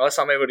 Unless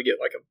I'm able to get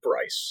like a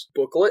Bryce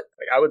booklet.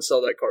 Like, I would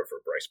sell that card for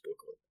a Bryce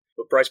booklet.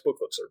 But Bryce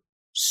booklets are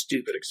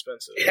stupid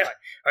expensive. Yeah.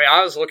 I mean,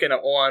 I was looking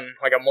at one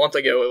like a month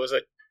ago. It was a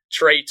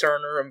Trey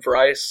Turner and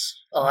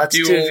Bryce. Oh, that's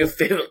two of your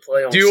favorite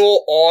players.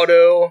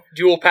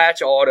 Dual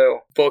patch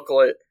auto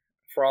booklet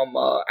from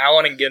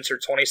Allen and Ginter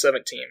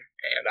 2017.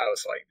 And I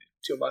was like,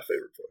 two of my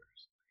favorite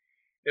players.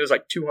 It was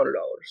like $200.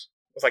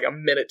 It was like a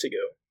minute to go.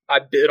 I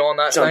bid on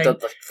that Jumped thing.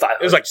 up like 500.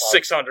 It was like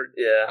 $600.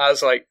 Yeah. I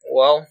was like,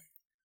 well,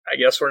 I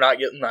guess we're not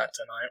getting that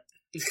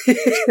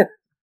tonight.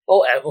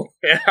 Oh, Apple.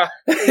 Yeah.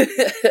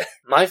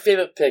 My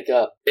favorite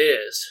pickup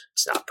is,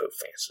 it's not Pope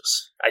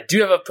Francis. I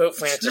do have a Pope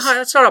Francis. No,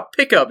 that's not a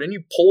pickup. Didn't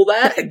you pull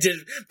that? I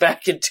did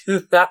back in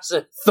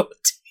 2013.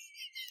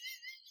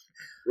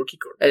 Rookie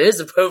card. It is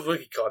a Pope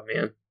rookie card,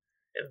 man.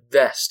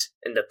 Invest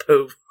in the Pope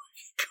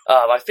rookie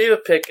card. My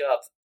favorite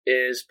pickup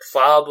is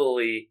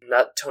probably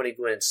not Tony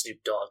Gwynn and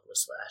Snoop Dogg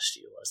was last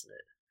year, wasn't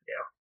it?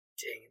 Yeah.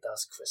 Dang, that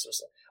was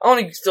Christmas. I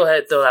want to still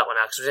throw that one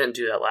out because we didn't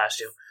do that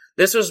last year.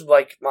 This was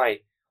like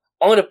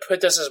I'm going to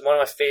put this as one of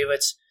my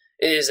favorites.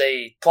 It is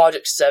a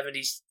Project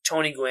 70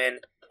 Tony Gwynn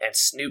and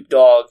Snoop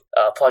Dogg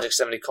Project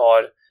 70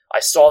 card. I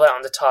saw that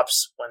on the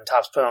Topps, when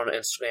Topps put it on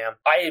Instagram.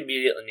 I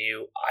immediately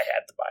knew I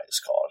had to buy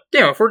this card.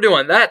 Damn, if we're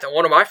doing that, then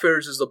one of my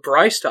favorites is the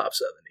Bryce Top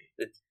 70.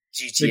 The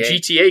The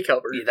GTA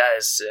cover. Yeah, that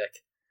is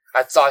sick.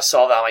 I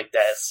saw that, I'm like,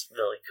 that's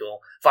really cool.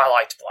 If I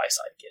liked Bryce,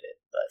 I'd get it,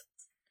 but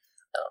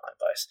I don't like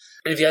Bryce.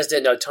 And if you guys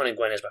didn't know, Tony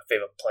Gwynn is my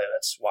favorite player.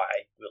 That's why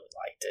I really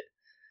liked it.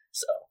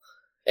 So,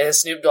 and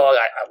Snoop Dogg,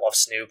 I love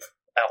Snoop.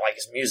 I don't like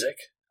his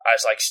music. I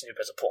just like Snoop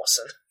as a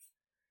person.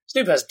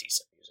 Snoop has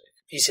decent music.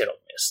 He's hit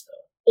or miss,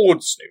 though.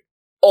 Old Snoop.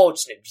 Old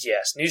Snoop,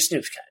 yes. New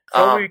Snoop's kind of.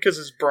 Probably because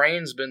his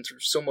brain's been through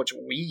so much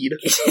weed.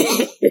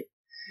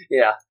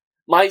 Yeah.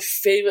 My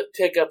favorite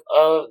pickup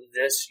of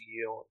this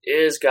year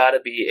is gotta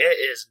be, it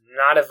is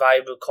not a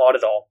valuable card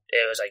at all.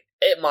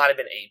 It might have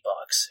been $8,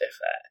 if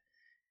that.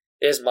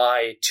 It is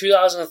my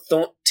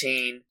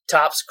 2013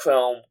 Topps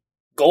Chrome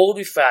Gold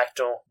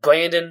Refractor,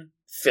 Brandon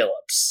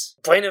Phillips.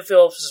 Brandon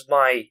Phillips is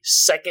my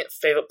second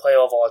favorite player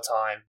of all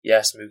time.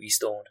 Yes, Mookie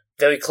Stone.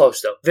 Very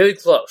close, though. Very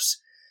close.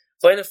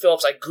 Brandon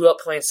Phillips, I grew up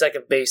playing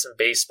second base in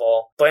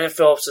baseball. Brandon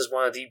Phillips is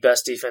one of the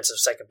best defensive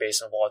second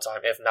basemen of all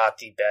time, if not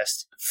the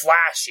best,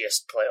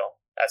 flashiest player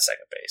at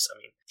second base. I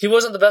mean, he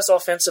wasn't the best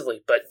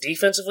offensively, but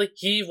defensively,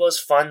 he was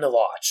fun to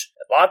watch.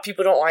 A lot of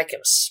people don't like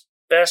him,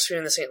 especially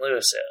in the St.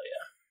 Louis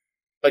area.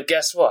 But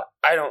guess what?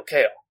 I don't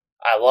care.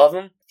 I love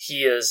him.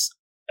 He is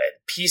a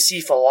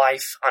PC for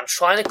life. I'm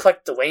trying to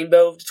collect the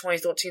Rainbow of the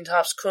 2013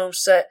 Topps Chrome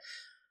set,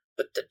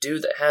 but the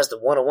dude that has the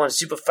 101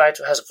 Super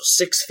Factor has it for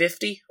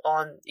 $650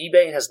 on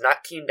eBay and has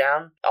not came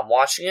down. I'm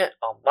watching it.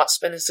 I'm not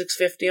spending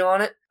 $650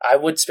 on it. I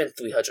would spend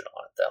 $300 on it,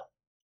 though.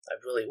 I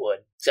really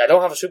would. See, I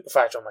don't have a Super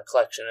Factor in my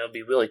collection. It would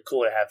be really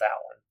cool to have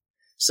that one.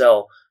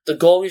 So, the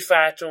Gold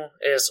Refractor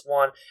is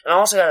one. And I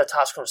also got a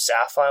Topps Chrome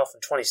Sapphire from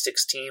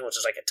 2016, which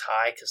is like a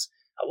tie, because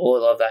I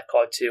really love that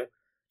card, too.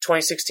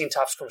 2016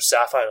 Topps Chrome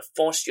Sapphire, the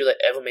first year that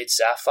ever made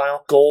Sapphire.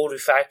 Gold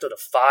Refractor to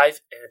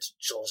 5, and it's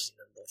jersey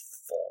number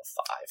 4 or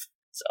 5.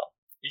 So,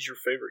 is your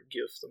favorite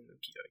gift the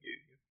Mookie I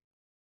gave you?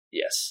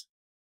 Yes.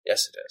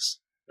 Yes, it is.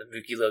 The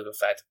Mookie logo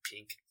factor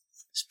pink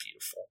is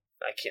beautiful.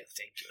 I can't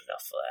thank you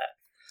enough for that.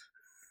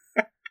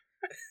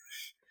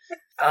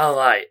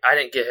 Alright, I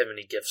didn't get him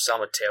any gifts, so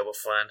I'm a terrible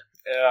friend.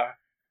 Yeah,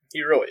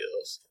 he really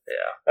is.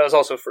 Yeah. That was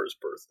also for his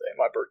birthday.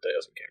 My birthday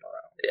hasn't came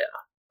around. Yeah.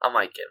 I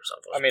might get him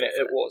something. I mean,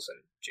 it was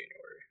in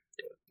January.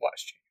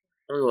 Last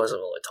January. We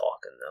wasn't really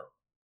talking, though.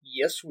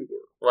 Yes, we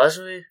were.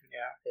 Wasn't we?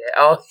 Yeah. Yeah.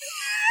 Oh.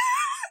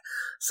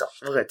 So,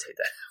 we're going to take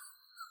that.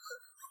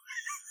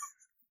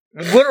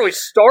 We literally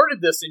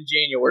started this in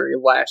January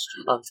last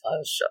year. I'm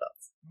tired. Shut up.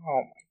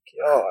 Oh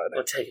my god.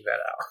 We're taking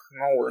that out.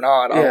 No, we're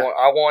not. Yeah.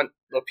 I want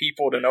the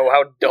people to know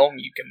how dumb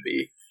you can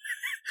be.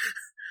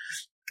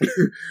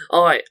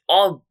 Alright,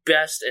 our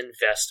best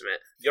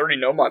investment. You already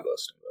know my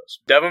best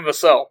investment. Devin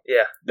Vassell.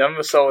 Yeah. Devin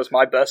Vassell is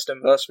my best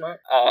investment.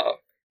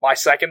 My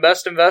second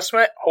best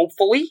investment,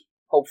 hopefully,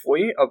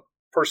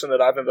 person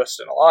that I've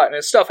invested in a lot, and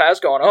his stuff has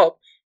gone up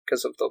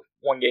because of the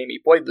one game he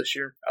played this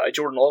year.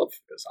 Jordan Love,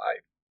 because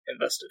I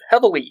invested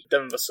heavily in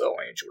Devin Vassell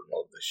and Jordan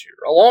Love this year,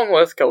 along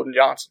with Keldon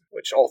Johnson,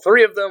 which all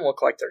three of them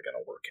look like they're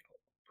going to work out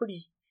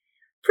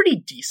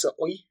pretty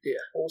decently,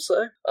 we'll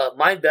say.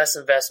 My best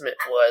investment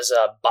was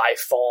by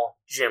far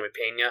Jeremy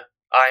Pena.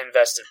 I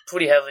invested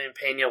pretty heavily in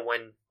Pena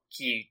when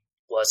he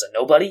was a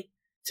nobody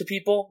to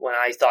people, when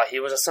I thought he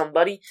was a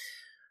somebody.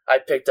 I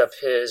picked up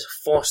his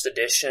first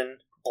edition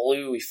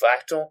blue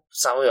refractor,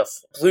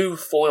 blue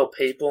foil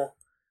paper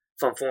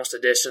from first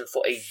edition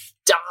for $1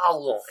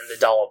 in the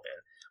dollar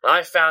bin. When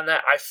I found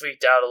that, I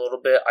freaked out a little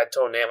bit. I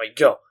told Nam,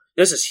 yo,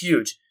 this is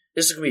huge.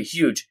 This is going to be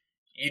huge.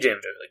 You didn't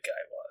know who the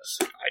guy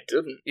was. I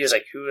didn't. He was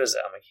like, who is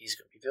that? I'm like, he's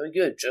going to be very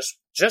good.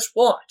 Just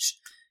watch.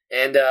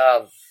 And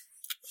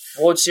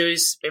World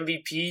Series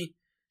MVP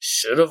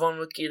should have won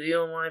Rookie of the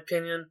Year, in my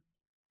opinion,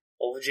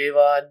 over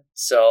J-Rod.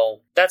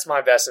 So that's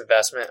my best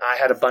investment. I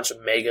had a bunch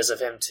of megas of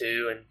him,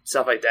 too, and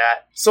stuff like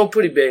that. So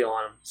pretty big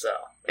on him. So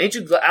ain't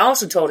you glad? I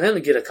also told him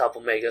to get a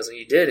couple megas, and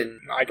he did. And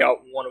I got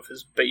one of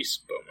his base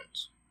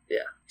Bowmans. Yeah.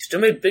 You still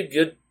made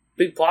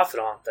big profit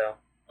on it, though.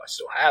 I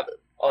still have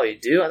it. Oh, you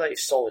do? I thought you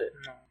sold it.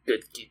 No.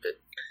 Good, keep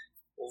it.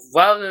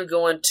 Well, now we're going to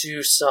go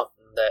into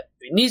something that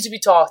needs to be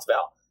talked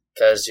about.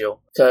 Because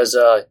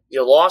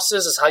your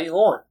losses is how you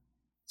learn.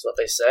 That's what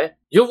they say.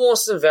 Your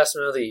worst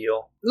investment of the year.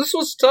 This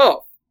was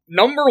tough.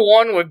 Number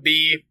one would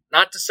be,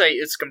 not to say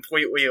it's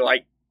completely,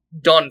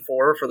 done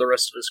for the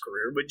rest of his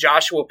career, but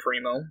Joshua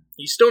Primo.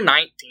 He's still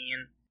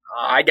 19.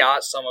 I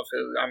got some of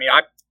his,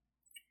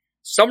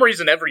 some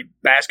reason every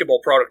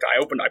basketball product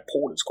I opened, I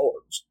pulled his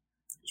cards.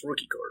 His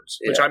rookie cards.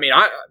 Yeah. Which,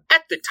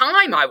 at the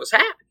time, I was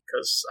happy.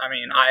 Because,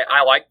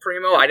 I like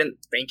Primo. I didn't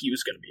think he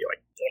was going to be,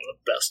 one of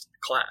the best in the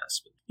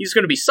class. But he's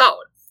going to be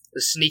solid. A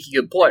sneaky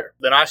good player.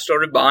 Then I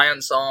started buying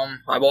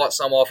some. I bought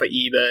some off of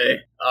eBay.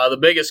 The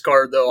biggest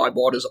card, though, I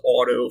bought his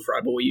auto for,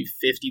 I believe,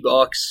 $50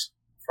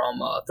 from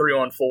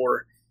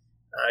 314.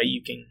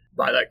 You can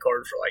buy that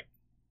card for,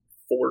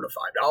 $4 to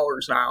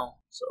 $5 now.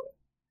 So,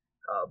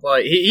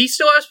 but he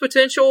still has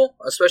potential,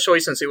 especially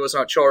since he was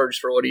not charged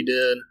for what he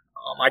did.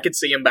 I could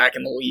see him back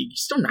in the league.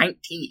 He's still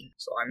 19.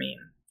 So,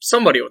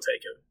 somebody will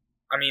take him.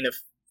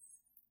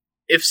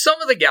 If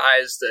some of the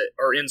guys that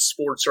are in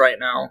sports right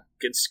now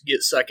could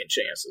get second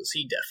chances,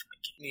 he definitely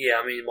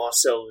can. Yeah,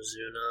 Marcel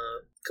Ozuna,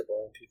 a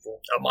couple other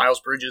people.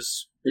 Miles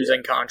Bridges, who's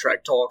in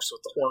contract talks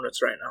with the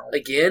Hornets right now.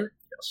 Again?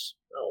 Yes.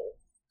 Oh.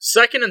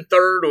 Second and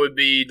third would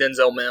be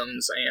Denzel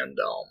Mims and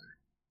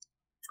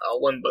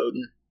Lynn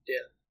Bowden.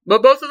 Yeah.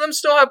 But both of them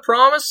still have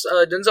promise.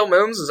 Denzel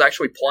Mims is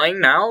actually playing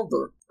now.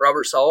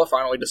 Robert Saleh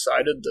finally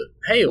decided that,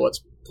 hey,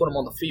 let's put him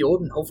on the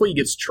field, and hopefully he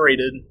gets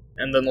traded.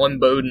 And then Lynn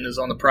Bowden is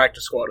on the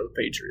practice squad of the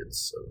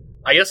Patriots. So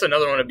I guess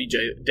another one would be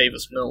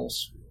Davis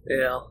Mills.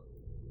 Yeah.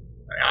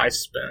 I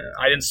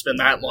didn't spend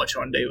that much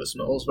on Davis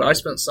Mills, but I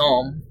spent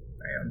some.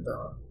 And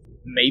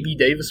maybe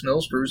Davis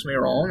Mills proves me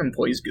wrong and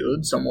plays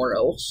good somewhere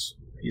else.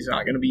 He's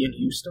not going to be in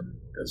Houston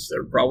because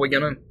they're probably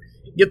going to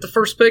get the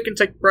first pick and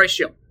take Bryce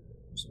Young.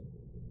 So,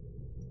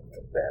 I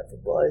feel bad for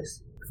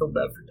Bryce. I feel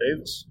bad for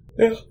Davis.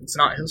 Yeah. It's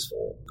not his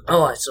fault.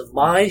 Alright, so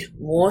my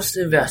worst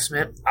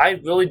investment, I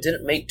really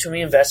didn't make too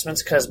many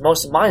investments because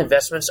most of my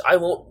investments I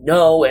won't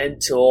know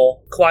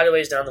until quite a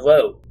ways down the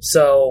road.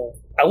 So,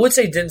 I would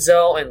say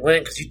Denzel and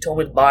Lynn because you told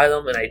me to buy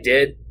them and I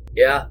did.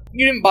 Yeah.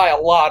 You didn't buy a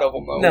lot of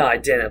them, though. No, I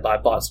didn't, but I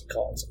bought some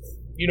cards.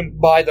 You didn't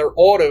buy their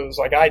autos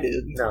like I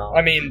did. No.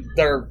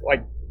 They're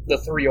the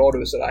 3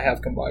 autos that I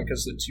have combined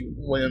because the 2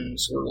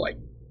 limbs were $2 or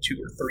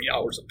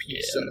 $3 a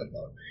piece. Yeah. And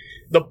then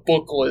the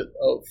booklet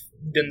of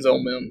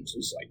Denzel Mims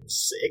was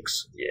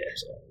 $6. Yeah.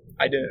 So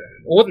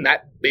it wasn't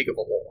that big of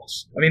a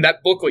loss.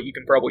 That booklet, you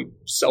can probably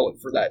sell it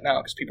for that now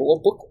because people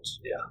love booklets.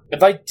 Yeah.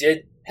 If I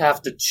did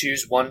have to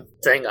choose one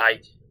thing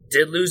I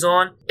did lose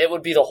on, it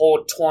would be the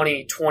whole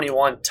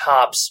 2021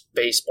 Topps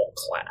baseball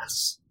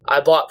class.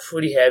 I bought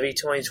pretty heavy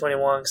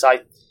 2021 because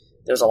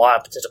there's a lot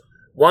of potential.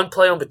 One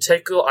player in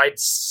particular, I'd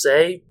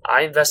say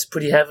I invested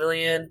pretty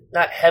heavily in.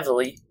 Not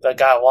heavily, but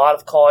got a lot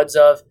of cards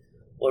of.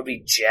 Would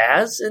be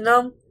Jazz in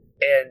them,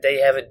 and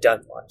they haven't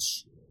done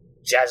much.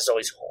 Jazz is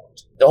always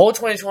horned. The whole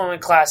 2021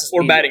 class is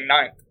batting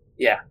ninth.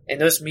 Yeah, and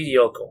those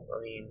mediocre.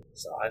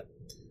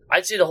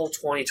 I'd say the whole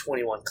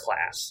 2021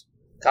 class.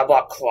 I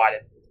bought quite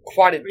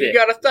a bit. You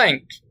gotta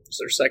think. It's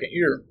their second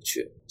year.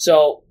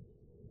 So,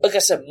 like I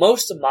said,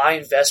 most of my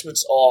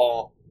investments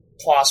are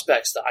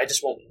prospects that I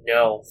just won't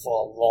know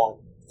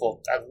for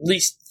at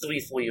least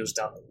 3-4 years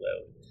down the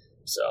road.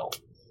 So,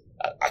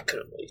 I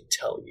couldn't really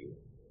tell you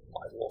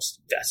my most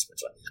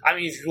investments.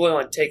 If you really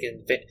want to take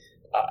it,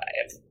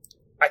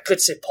 I could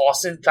say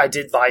Paulson. I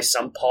did buy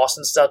some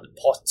Paulson stuff, but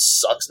Paulson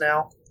sucks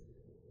now.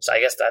 So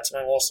I guess that's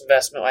my most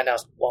investment right now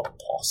is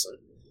Paulson,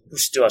 who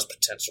still has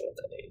potential with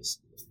the A's.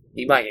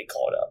 He might get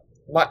caught up.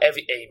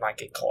 Every A might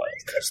get caught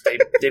up because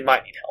they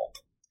might need help.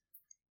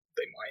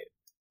 They might.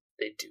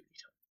 They do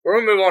need help. We're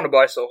going to move on to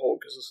buy, sell, hold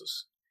because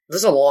this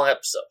is a long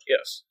episode.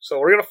 Yes. So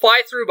we're going to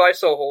fly through buy,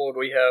 sell, hold.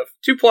 We have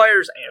 2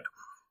 players and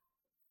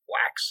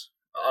wax.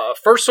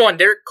 First one,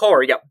 Derek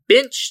Carr. He got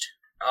benched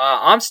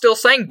I'm still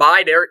saying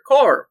buy Derek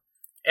Carr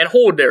and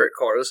hold Derek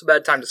Carr. This is a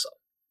bad time to sell.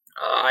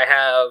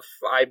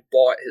 I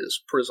bought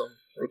his Prism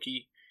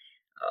rookie.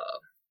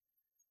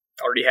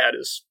 Already had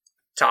his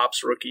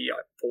Topps rookie.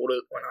 I pulled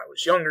it when I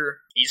was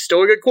younger. He's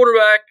still a good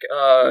quarterback.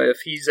 If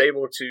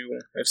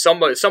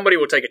somebody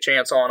will take a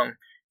chance on him,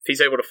 if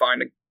he's able to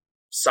find a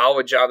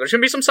solid job. There's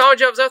going to be some solid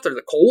jobs out there.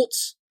 The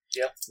Colts,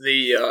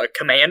 the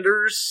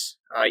Commanders,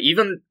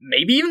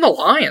 maybe even the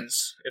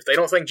Lions. If they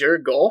don't think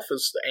Jared Goff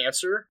is the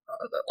answer,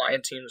 that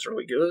Lion team is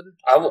really good.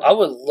 I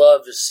would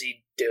love to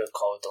see Derek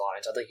Carr with the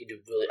Lions. I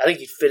think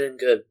he'd fit in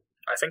good.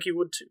 I think he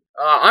would too.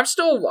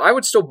 I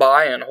would still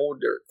buy and hold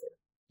Derek Carr.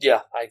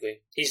 Yeah, I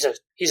agree. He's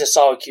a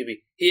solid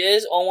QB. He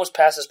is almost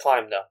past his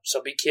prime though, so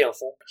be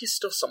careful. He's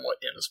still somewhat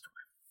in his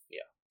prime.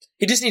 Yeah,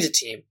 he just needs a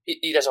team.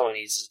 That's all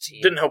he needs is a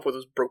team. Didn't help with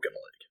his broken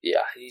leg.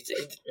 Yeah, in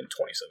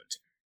 2017.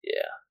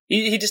 Yeah,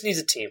 he just needs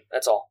a team.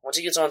 That's all. Once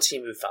he gets on a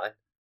team, he'll be fine.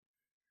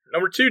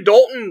 Number 2,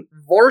 Dalton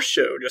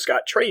Varsho just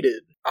got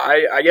traded.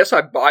 I guess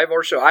I buy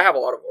Varsho. I have a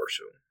lot of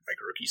Varsho, like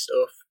rookie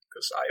stuff,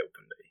 because I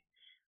opened a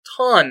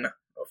ton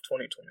of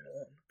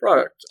 2021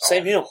 product.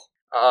 Same here.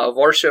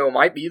 Varsho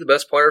might be the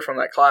best player from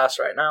that class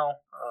right now.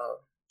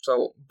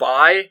 So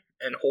buy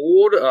and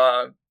hold.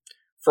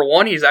 For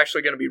one, he's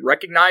actually going to be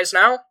recognized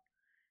now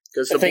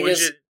because the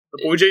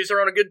Blue Jays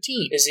are on a good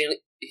team.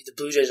 The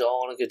Blue Jays are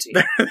all on a good team.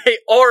 They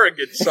are a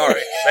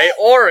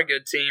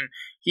good team.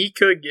 He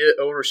could get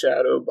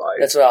overshadowed by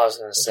that's what I was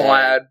going to say.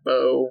 Vlad,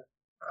 Bo,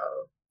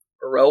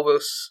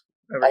 Orelvis.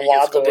 A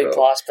lot of the big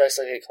prospects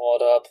that get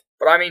called up.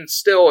 But I mean,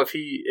 still, if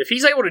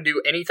he's able to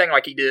do anything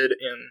like he did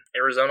in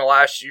Arizona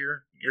last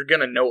year, you're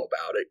going to know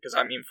about it. Because,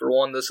 I mean, for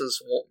one, this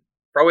is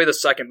probably the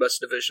second best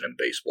division in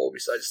baseball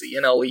besides the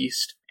NL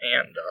East.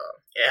 And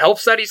it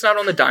helps that he's not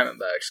on the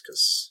Diamondbacks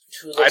because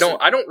I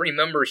don't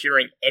remember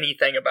hearing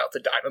anything about the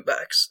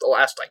Diamondbacks the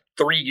last,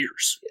 3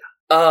 years.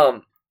 Yeah.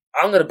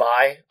 I'm going to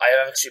buy.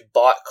 I actually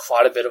bought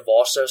quite a bit of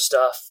Varsho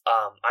stuff.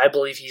 I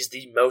believe he's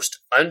the most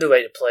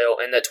underrated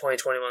player in that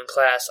 2021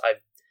 class.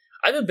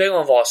 I've been big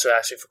on Varsho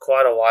actually for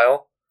quite a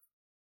while.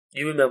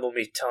 You remember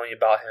me telling you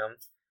about him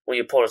when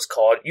you pulled his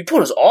card. You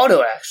pulled his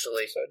auto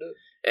actually. Yes, I did.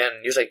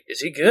 And you was like, is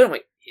he good? I'm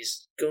like,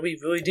 he's going to be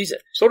really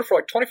decent. Sold it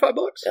for $25.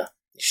 Yeah.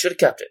 You should have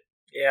kept it.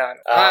 Yeah.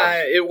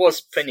 It was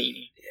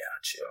Panini. Yeah,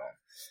 true.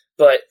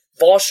 But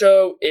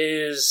Varsho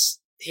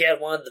he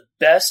had one of the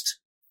best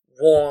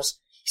runs.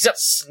 He's got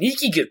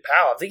sneaky good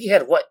power. I think he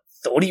had,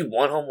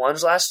 31 home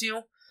runs last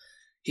year?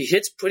 He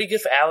hits pretty good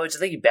for average. I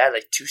think he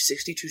batted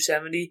 260,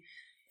 270.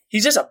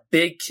 He's just a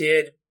big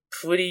kid,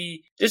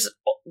 just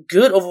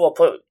good overall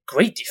player.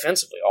 Great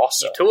defensively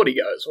also. Utility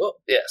guy as well.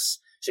 Yes.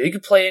 So he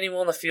can play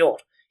anywhere on the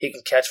field. He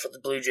can catch for the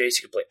Blue Jays.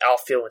 He can play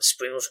outfield when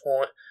Springer's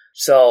haunt.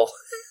 So.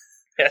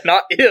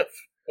 Not if.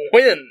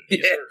 When.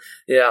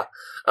 Yeah.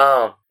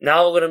 Now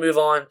we're going to move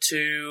on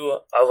to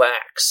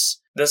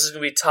Iraq's. This is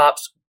going to be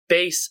Topps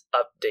base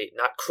update,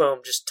 not Chrome,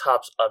 just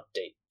Topps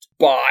update.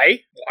 Buy.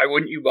 Why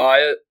wouldn't you buy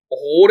it?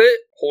 Hold it.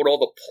 Hold all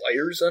the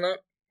players in it.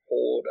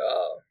 Hold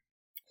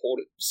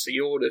it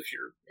sealed if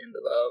you're into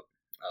that.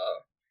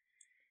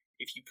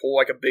 If you pull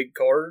a big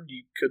card,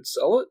 you could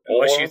sell it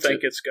unless you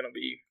think it's gonna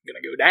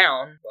go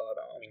down.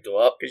 But go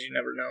up because you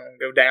never know.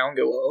 Go down,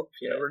 go up.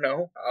 You never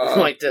know.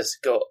 Like this,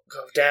 go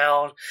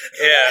down.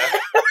 Yeah.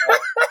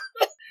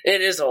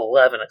 It is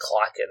 11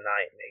 o'clock at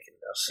night making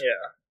this.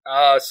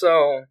 Yeah.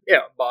 So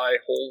yeah, buy,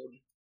 hold,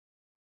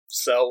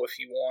 sell if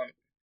you want,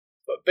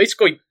 but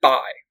basically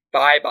buy.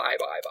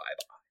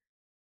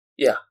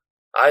 Yeah,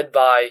 I'd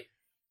buy.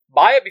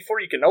 Buy it before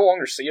you can no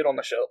longer see it on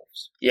the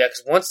shelves. Yeah,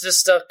 because once this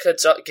stuff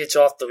gets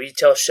off the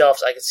retail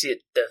shelves, I can see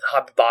the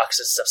hobby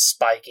boxes stuff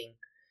spiking.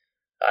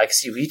 I can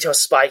see retail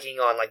spiking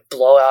on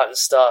blowout and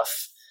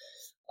stuff.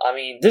 I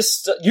mean,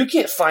 you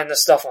can't find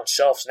this stuff on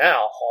shelves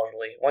now,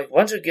 hardly.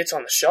 Once it gets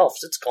on the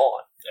shelves, it's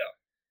gone.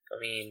 Yeah. I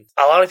mean,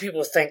 a lot of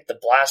people think the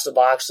blaster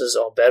boxes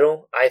are better.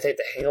 I think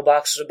the hanger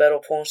boxes are better,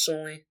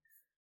 personally.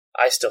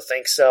 I still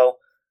think so.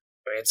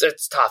 I mean,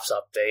 it's Topps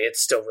update.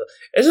 It's still.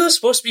 Isn't it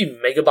supposed to be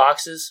mega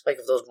boxes, like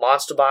those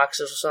monster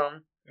boxes or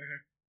something?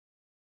 Mm-hmm.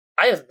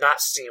 I have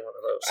not seen one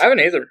of those. I haven't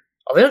either.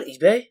 Are they on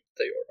eBay?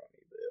 They are on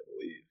eBay, I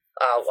believe.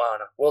 I don't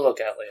know. We'll look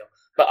at it later.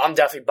 But I'm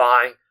definitely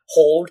buying.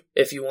 Hold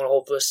if you want to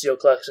hold for a steel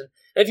collection.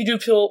 And if you do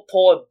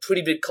pull a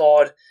pretty big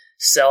card,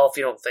 sell if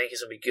you don't think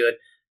it's gonna be good.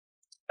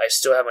 I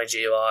still have my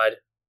J-Rod,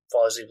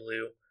 Farsley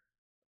Blue.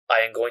 I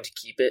am going to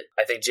keep it.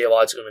 I think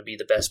J-Rod's going to be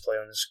the best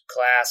player in this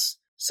class.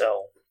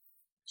 So.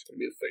 He's going to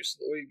be the face of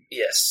the league.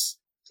 Yes,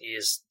 he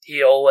is.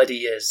 He already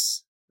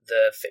is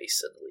the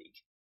face of the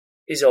league.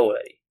 He's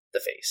already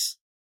the face.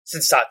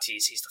 Since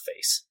Tatis, he's the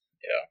face.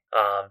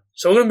 Yeah.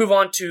 So we're going to move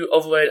on to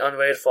overrated,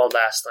 underrated for our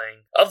last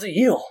thing of the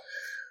year.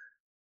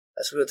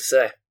 That's weird to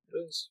say. It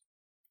is.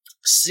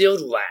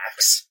 Sealed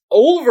wax.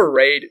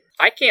 Overrated.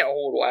 I can't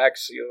hold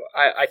wax.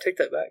 I take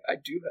that back. I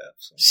do have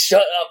some.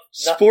 Shut up.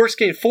 Sports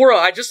King 4.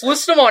 I just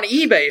listed them on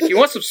eBay. If you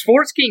want some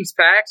Sports Kings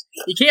packs,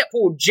 you can't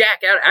pull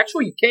jack out.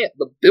 Actually, you can't.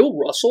 The Bill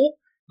Russell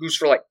goes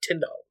for like $10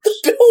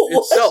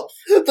 itself.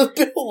 The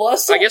Bill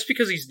Russell? I guess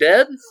because he's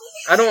dead?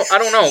 I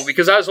don't know,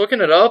 because I was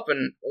looking it up,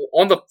 and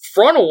on the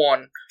front of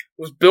one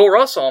was Bill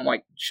Russell. I'm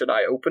like, should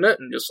I open it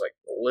and just like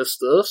list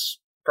this?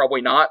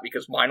 Probably not,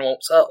 because mine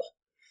won't sell.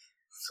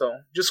 So,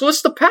 just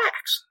list the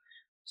packs.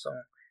 So,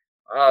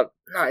 no,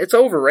 it's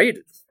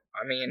overrated.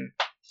 I mean,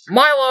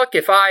 my luck,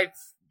 if I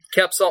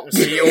kept something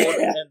sealed and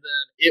then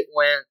it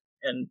went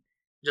and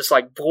just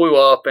like blew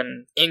up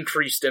and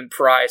increased in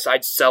price,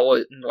 I'd sell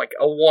it, and like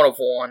a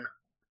 1-of-1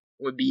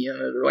 would be in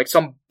it, or like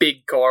some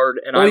big card.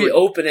 And I would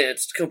open it,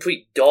 it's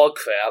complete dog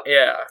crap.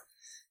 Yeah.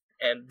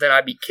 And then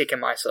I'd be kicking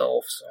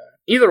myself. So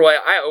either way,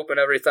 I open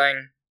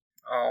everything.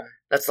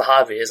 That's the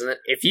hobby, isn't it?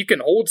 If you can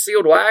hold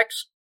sealed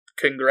wax,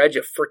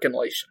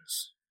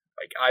 congratulations.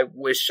 Like, I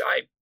wish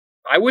I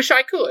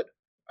could.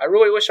 I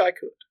really wish I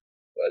could.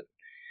 But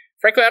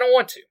frankly, I don't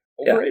want to.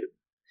 Overrated.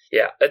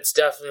 Yeah, it's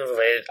definitely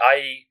overrated.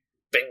 I've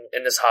been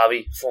in this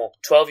hobby for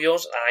 12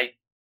 years, and I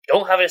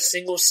don't have a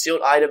single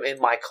sealed item in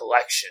my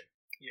collection.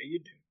 Yeah, you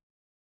do.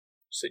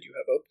 You said you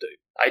have update.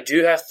 I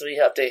do have 3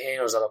 update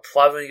handles that are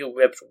probably going to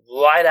get ripped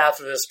right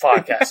after this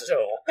podcast is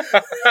over.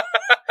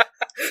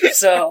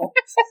 So,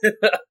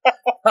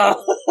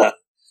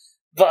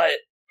 but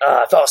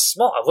if I was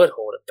smart, I would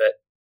hold it, but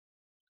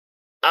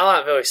I'm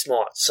not very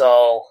smart,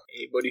 so...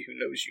 Anybody who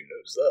knows you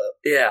knows that.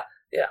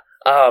 Yeah.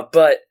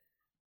 But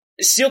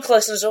seal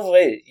collection is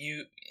overrated.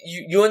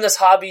 You're in this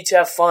hobby to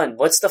have fun.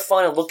 What's the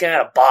fun of looking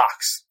at a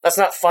box? That's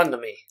not fun to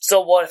me.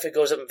 So what if it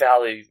goes up in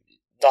value?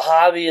 The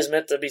hobby is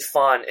meant to be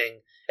fun,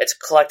 and it's a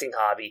collecting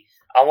hobby.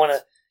 I want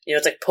to,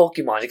 it's like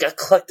Pokemon. You gotta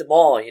collect them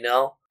all,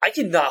 I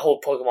cannot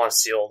hold Pokemon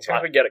sealed.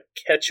 You gotta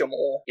catch them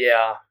all.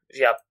 Yeah.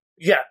 You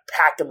gotta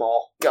pack them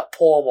all. You gotta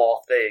pull them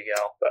off. There you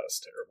go. That was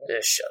terrible.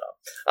 Yeah, shut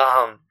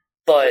up.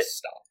 But...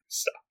 Just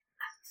stop.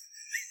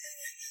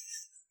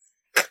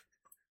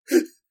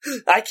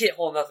 I can't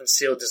hold nothing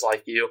sealed just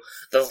like you.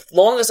 The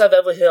longest I've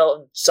ever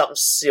held something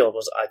sealed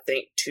was, I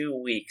think, 2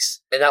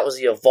 weeks. And that was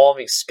the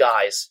Evolving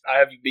Skies. I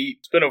have you beat.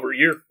 It's been over a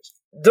year.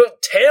 They're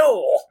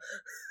terrible.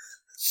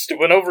 It's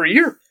been over a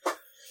year.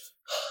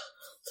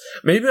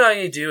 Maybe what I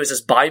need to do is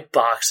just buy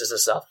boxes and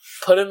stuff.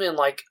 Put them in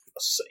like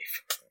a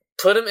safe.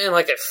 Put them in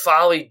like a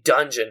folly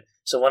dungeon.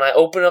 So when I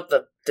open up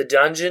the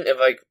dungeon, it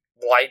like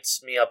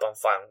lights me up on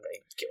fire and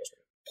it kills me.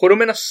 Put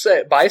them in a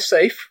safe. Buy a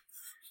safe.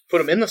 Put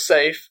them in the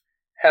safe.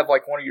 Have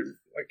like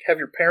have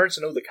your parents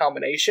know the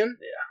combination.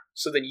 Yeah.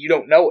 So then you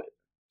don't know it.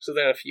 So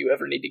then if you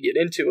ever need to get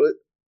into it,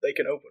 they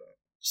can open it.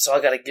 So I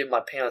gotta give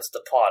my parents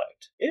the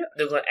product. Yeah.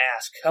 They're gonna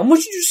ask, how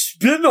much did you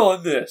spend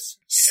on this?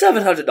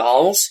 $700.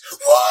 What?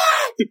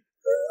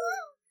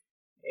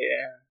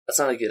 Yeah. That's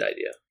not a good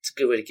idea. It's a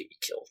good way to get you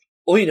killed.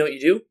 Or you know what you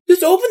do?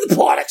 Just open the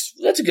products.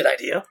 That's a good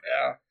idea.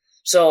 Yeah.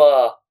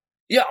 So,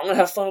 yeah, I'm gonna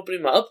have fun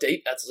opening my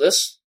update after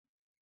this.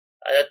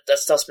 That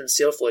stuff's been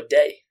sealed for a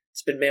day.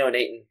 It's been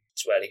marinating.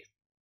 It's ready.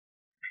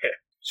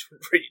 It's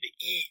ready to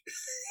eat.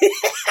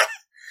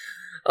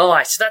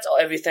 Alright, so that's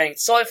everything.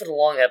 Sorry for the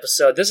long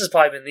episode. This has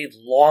probably been the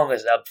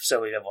longest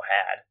episode we've ever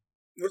had.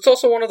 It's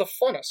also one of the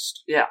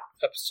funnest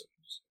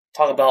episodes.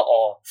 Talk about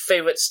our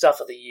favorite stuff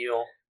of the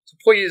year. So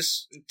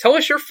please, tell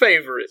us your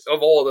favorite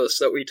of all this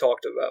that we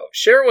talked about.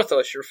 Share with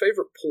us your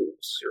favorite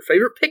pulls, your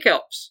favorite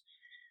pickups.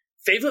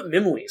 Favorite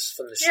memories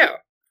from this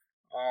year.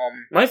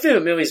 My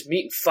favorite memory is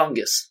meeting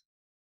Fungus.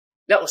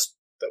 That wasn't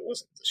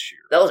this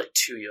year. That was like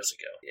 2 years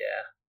ago.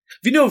 Yeah.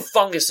 If you know who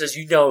Fungus is,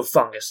 you know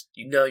Fungus.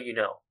 You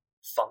know.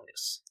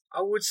 Fungus.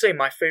 I would say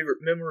my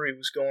favorite memory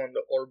was going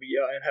to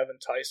RBI and having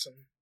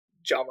Tyson,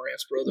 John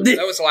Morant's brother.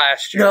 That was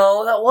last year.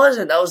 No, that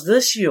wasn't. That was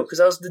this year, because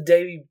that was the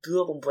day we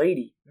blew up on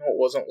Brady. No, it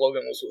wasn't.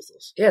 Logan was with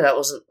us. Yeah, that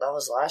was this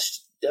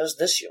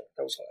year.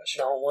 That was last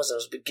year. No, it wasn't. It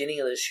was the beginning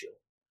of this year.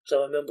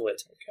 So I remember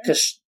it. Okay.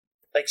 Because,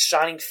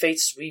 Shining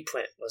Fates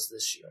reprint was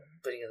this year.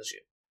 Beginning of this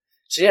year.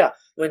 So yeah,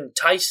 when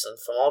Tyson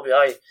from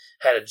RBI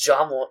had a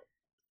John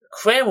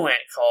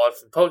Cramorant card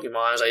from Pokemon,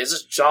 I was like, is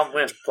this John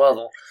Morant's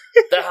brother?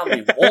 That had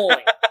me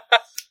rolling.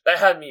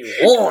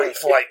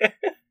 For I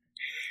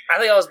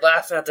think I was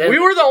laughing at the end. We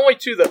were the only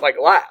two that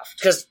laughed.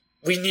 Because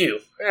we knew.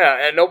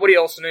 Yeah, and nobody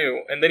else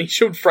knew. And then he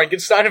showed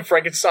Frankenstein, and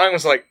Frankenstein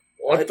was like,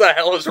 what the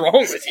hell is wrong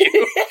with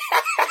you?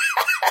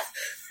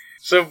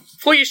 So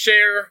please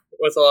share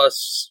with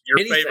us your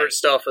favorite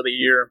stuff of the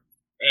year.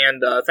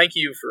 And thank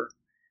you for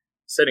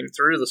sitting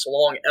through this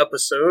long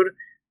episode.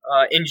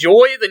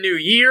 Enjoy the new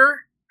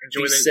year.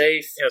 Be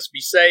safe. Yes,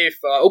 be safe.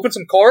 Open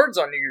some cards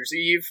on New Year's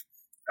Eve.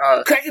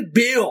 Crack a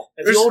bill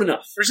if you're old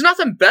enough. There's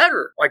nothing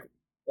better like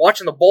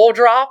watching the ball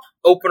drop,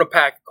 open a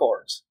pack of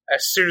cards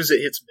as soon as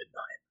it hits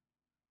midnight.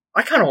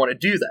 I kind of want to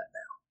do that now.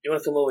 You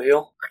want to come over here?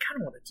 I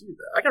kind of want to do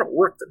that. I got to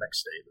work the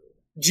next day,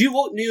 though. Do you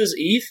work New Year's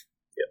Eve?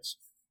 Yes.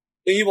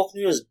 And you work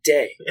New Year's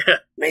Day? Yeah.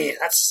 Man,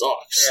 that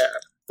sucks. Yeah.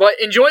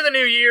 But enjoy the new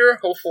year.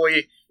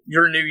 Hopefully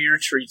your new year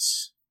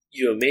treats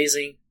you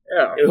amazing.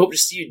 Yeah. And we hope to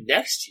see you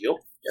next year.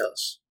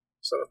 Yes.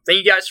 So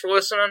thank you guys for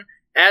listening.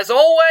 As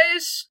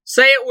always,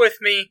 say it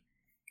with me.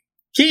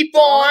 Keep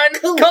on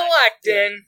collecting.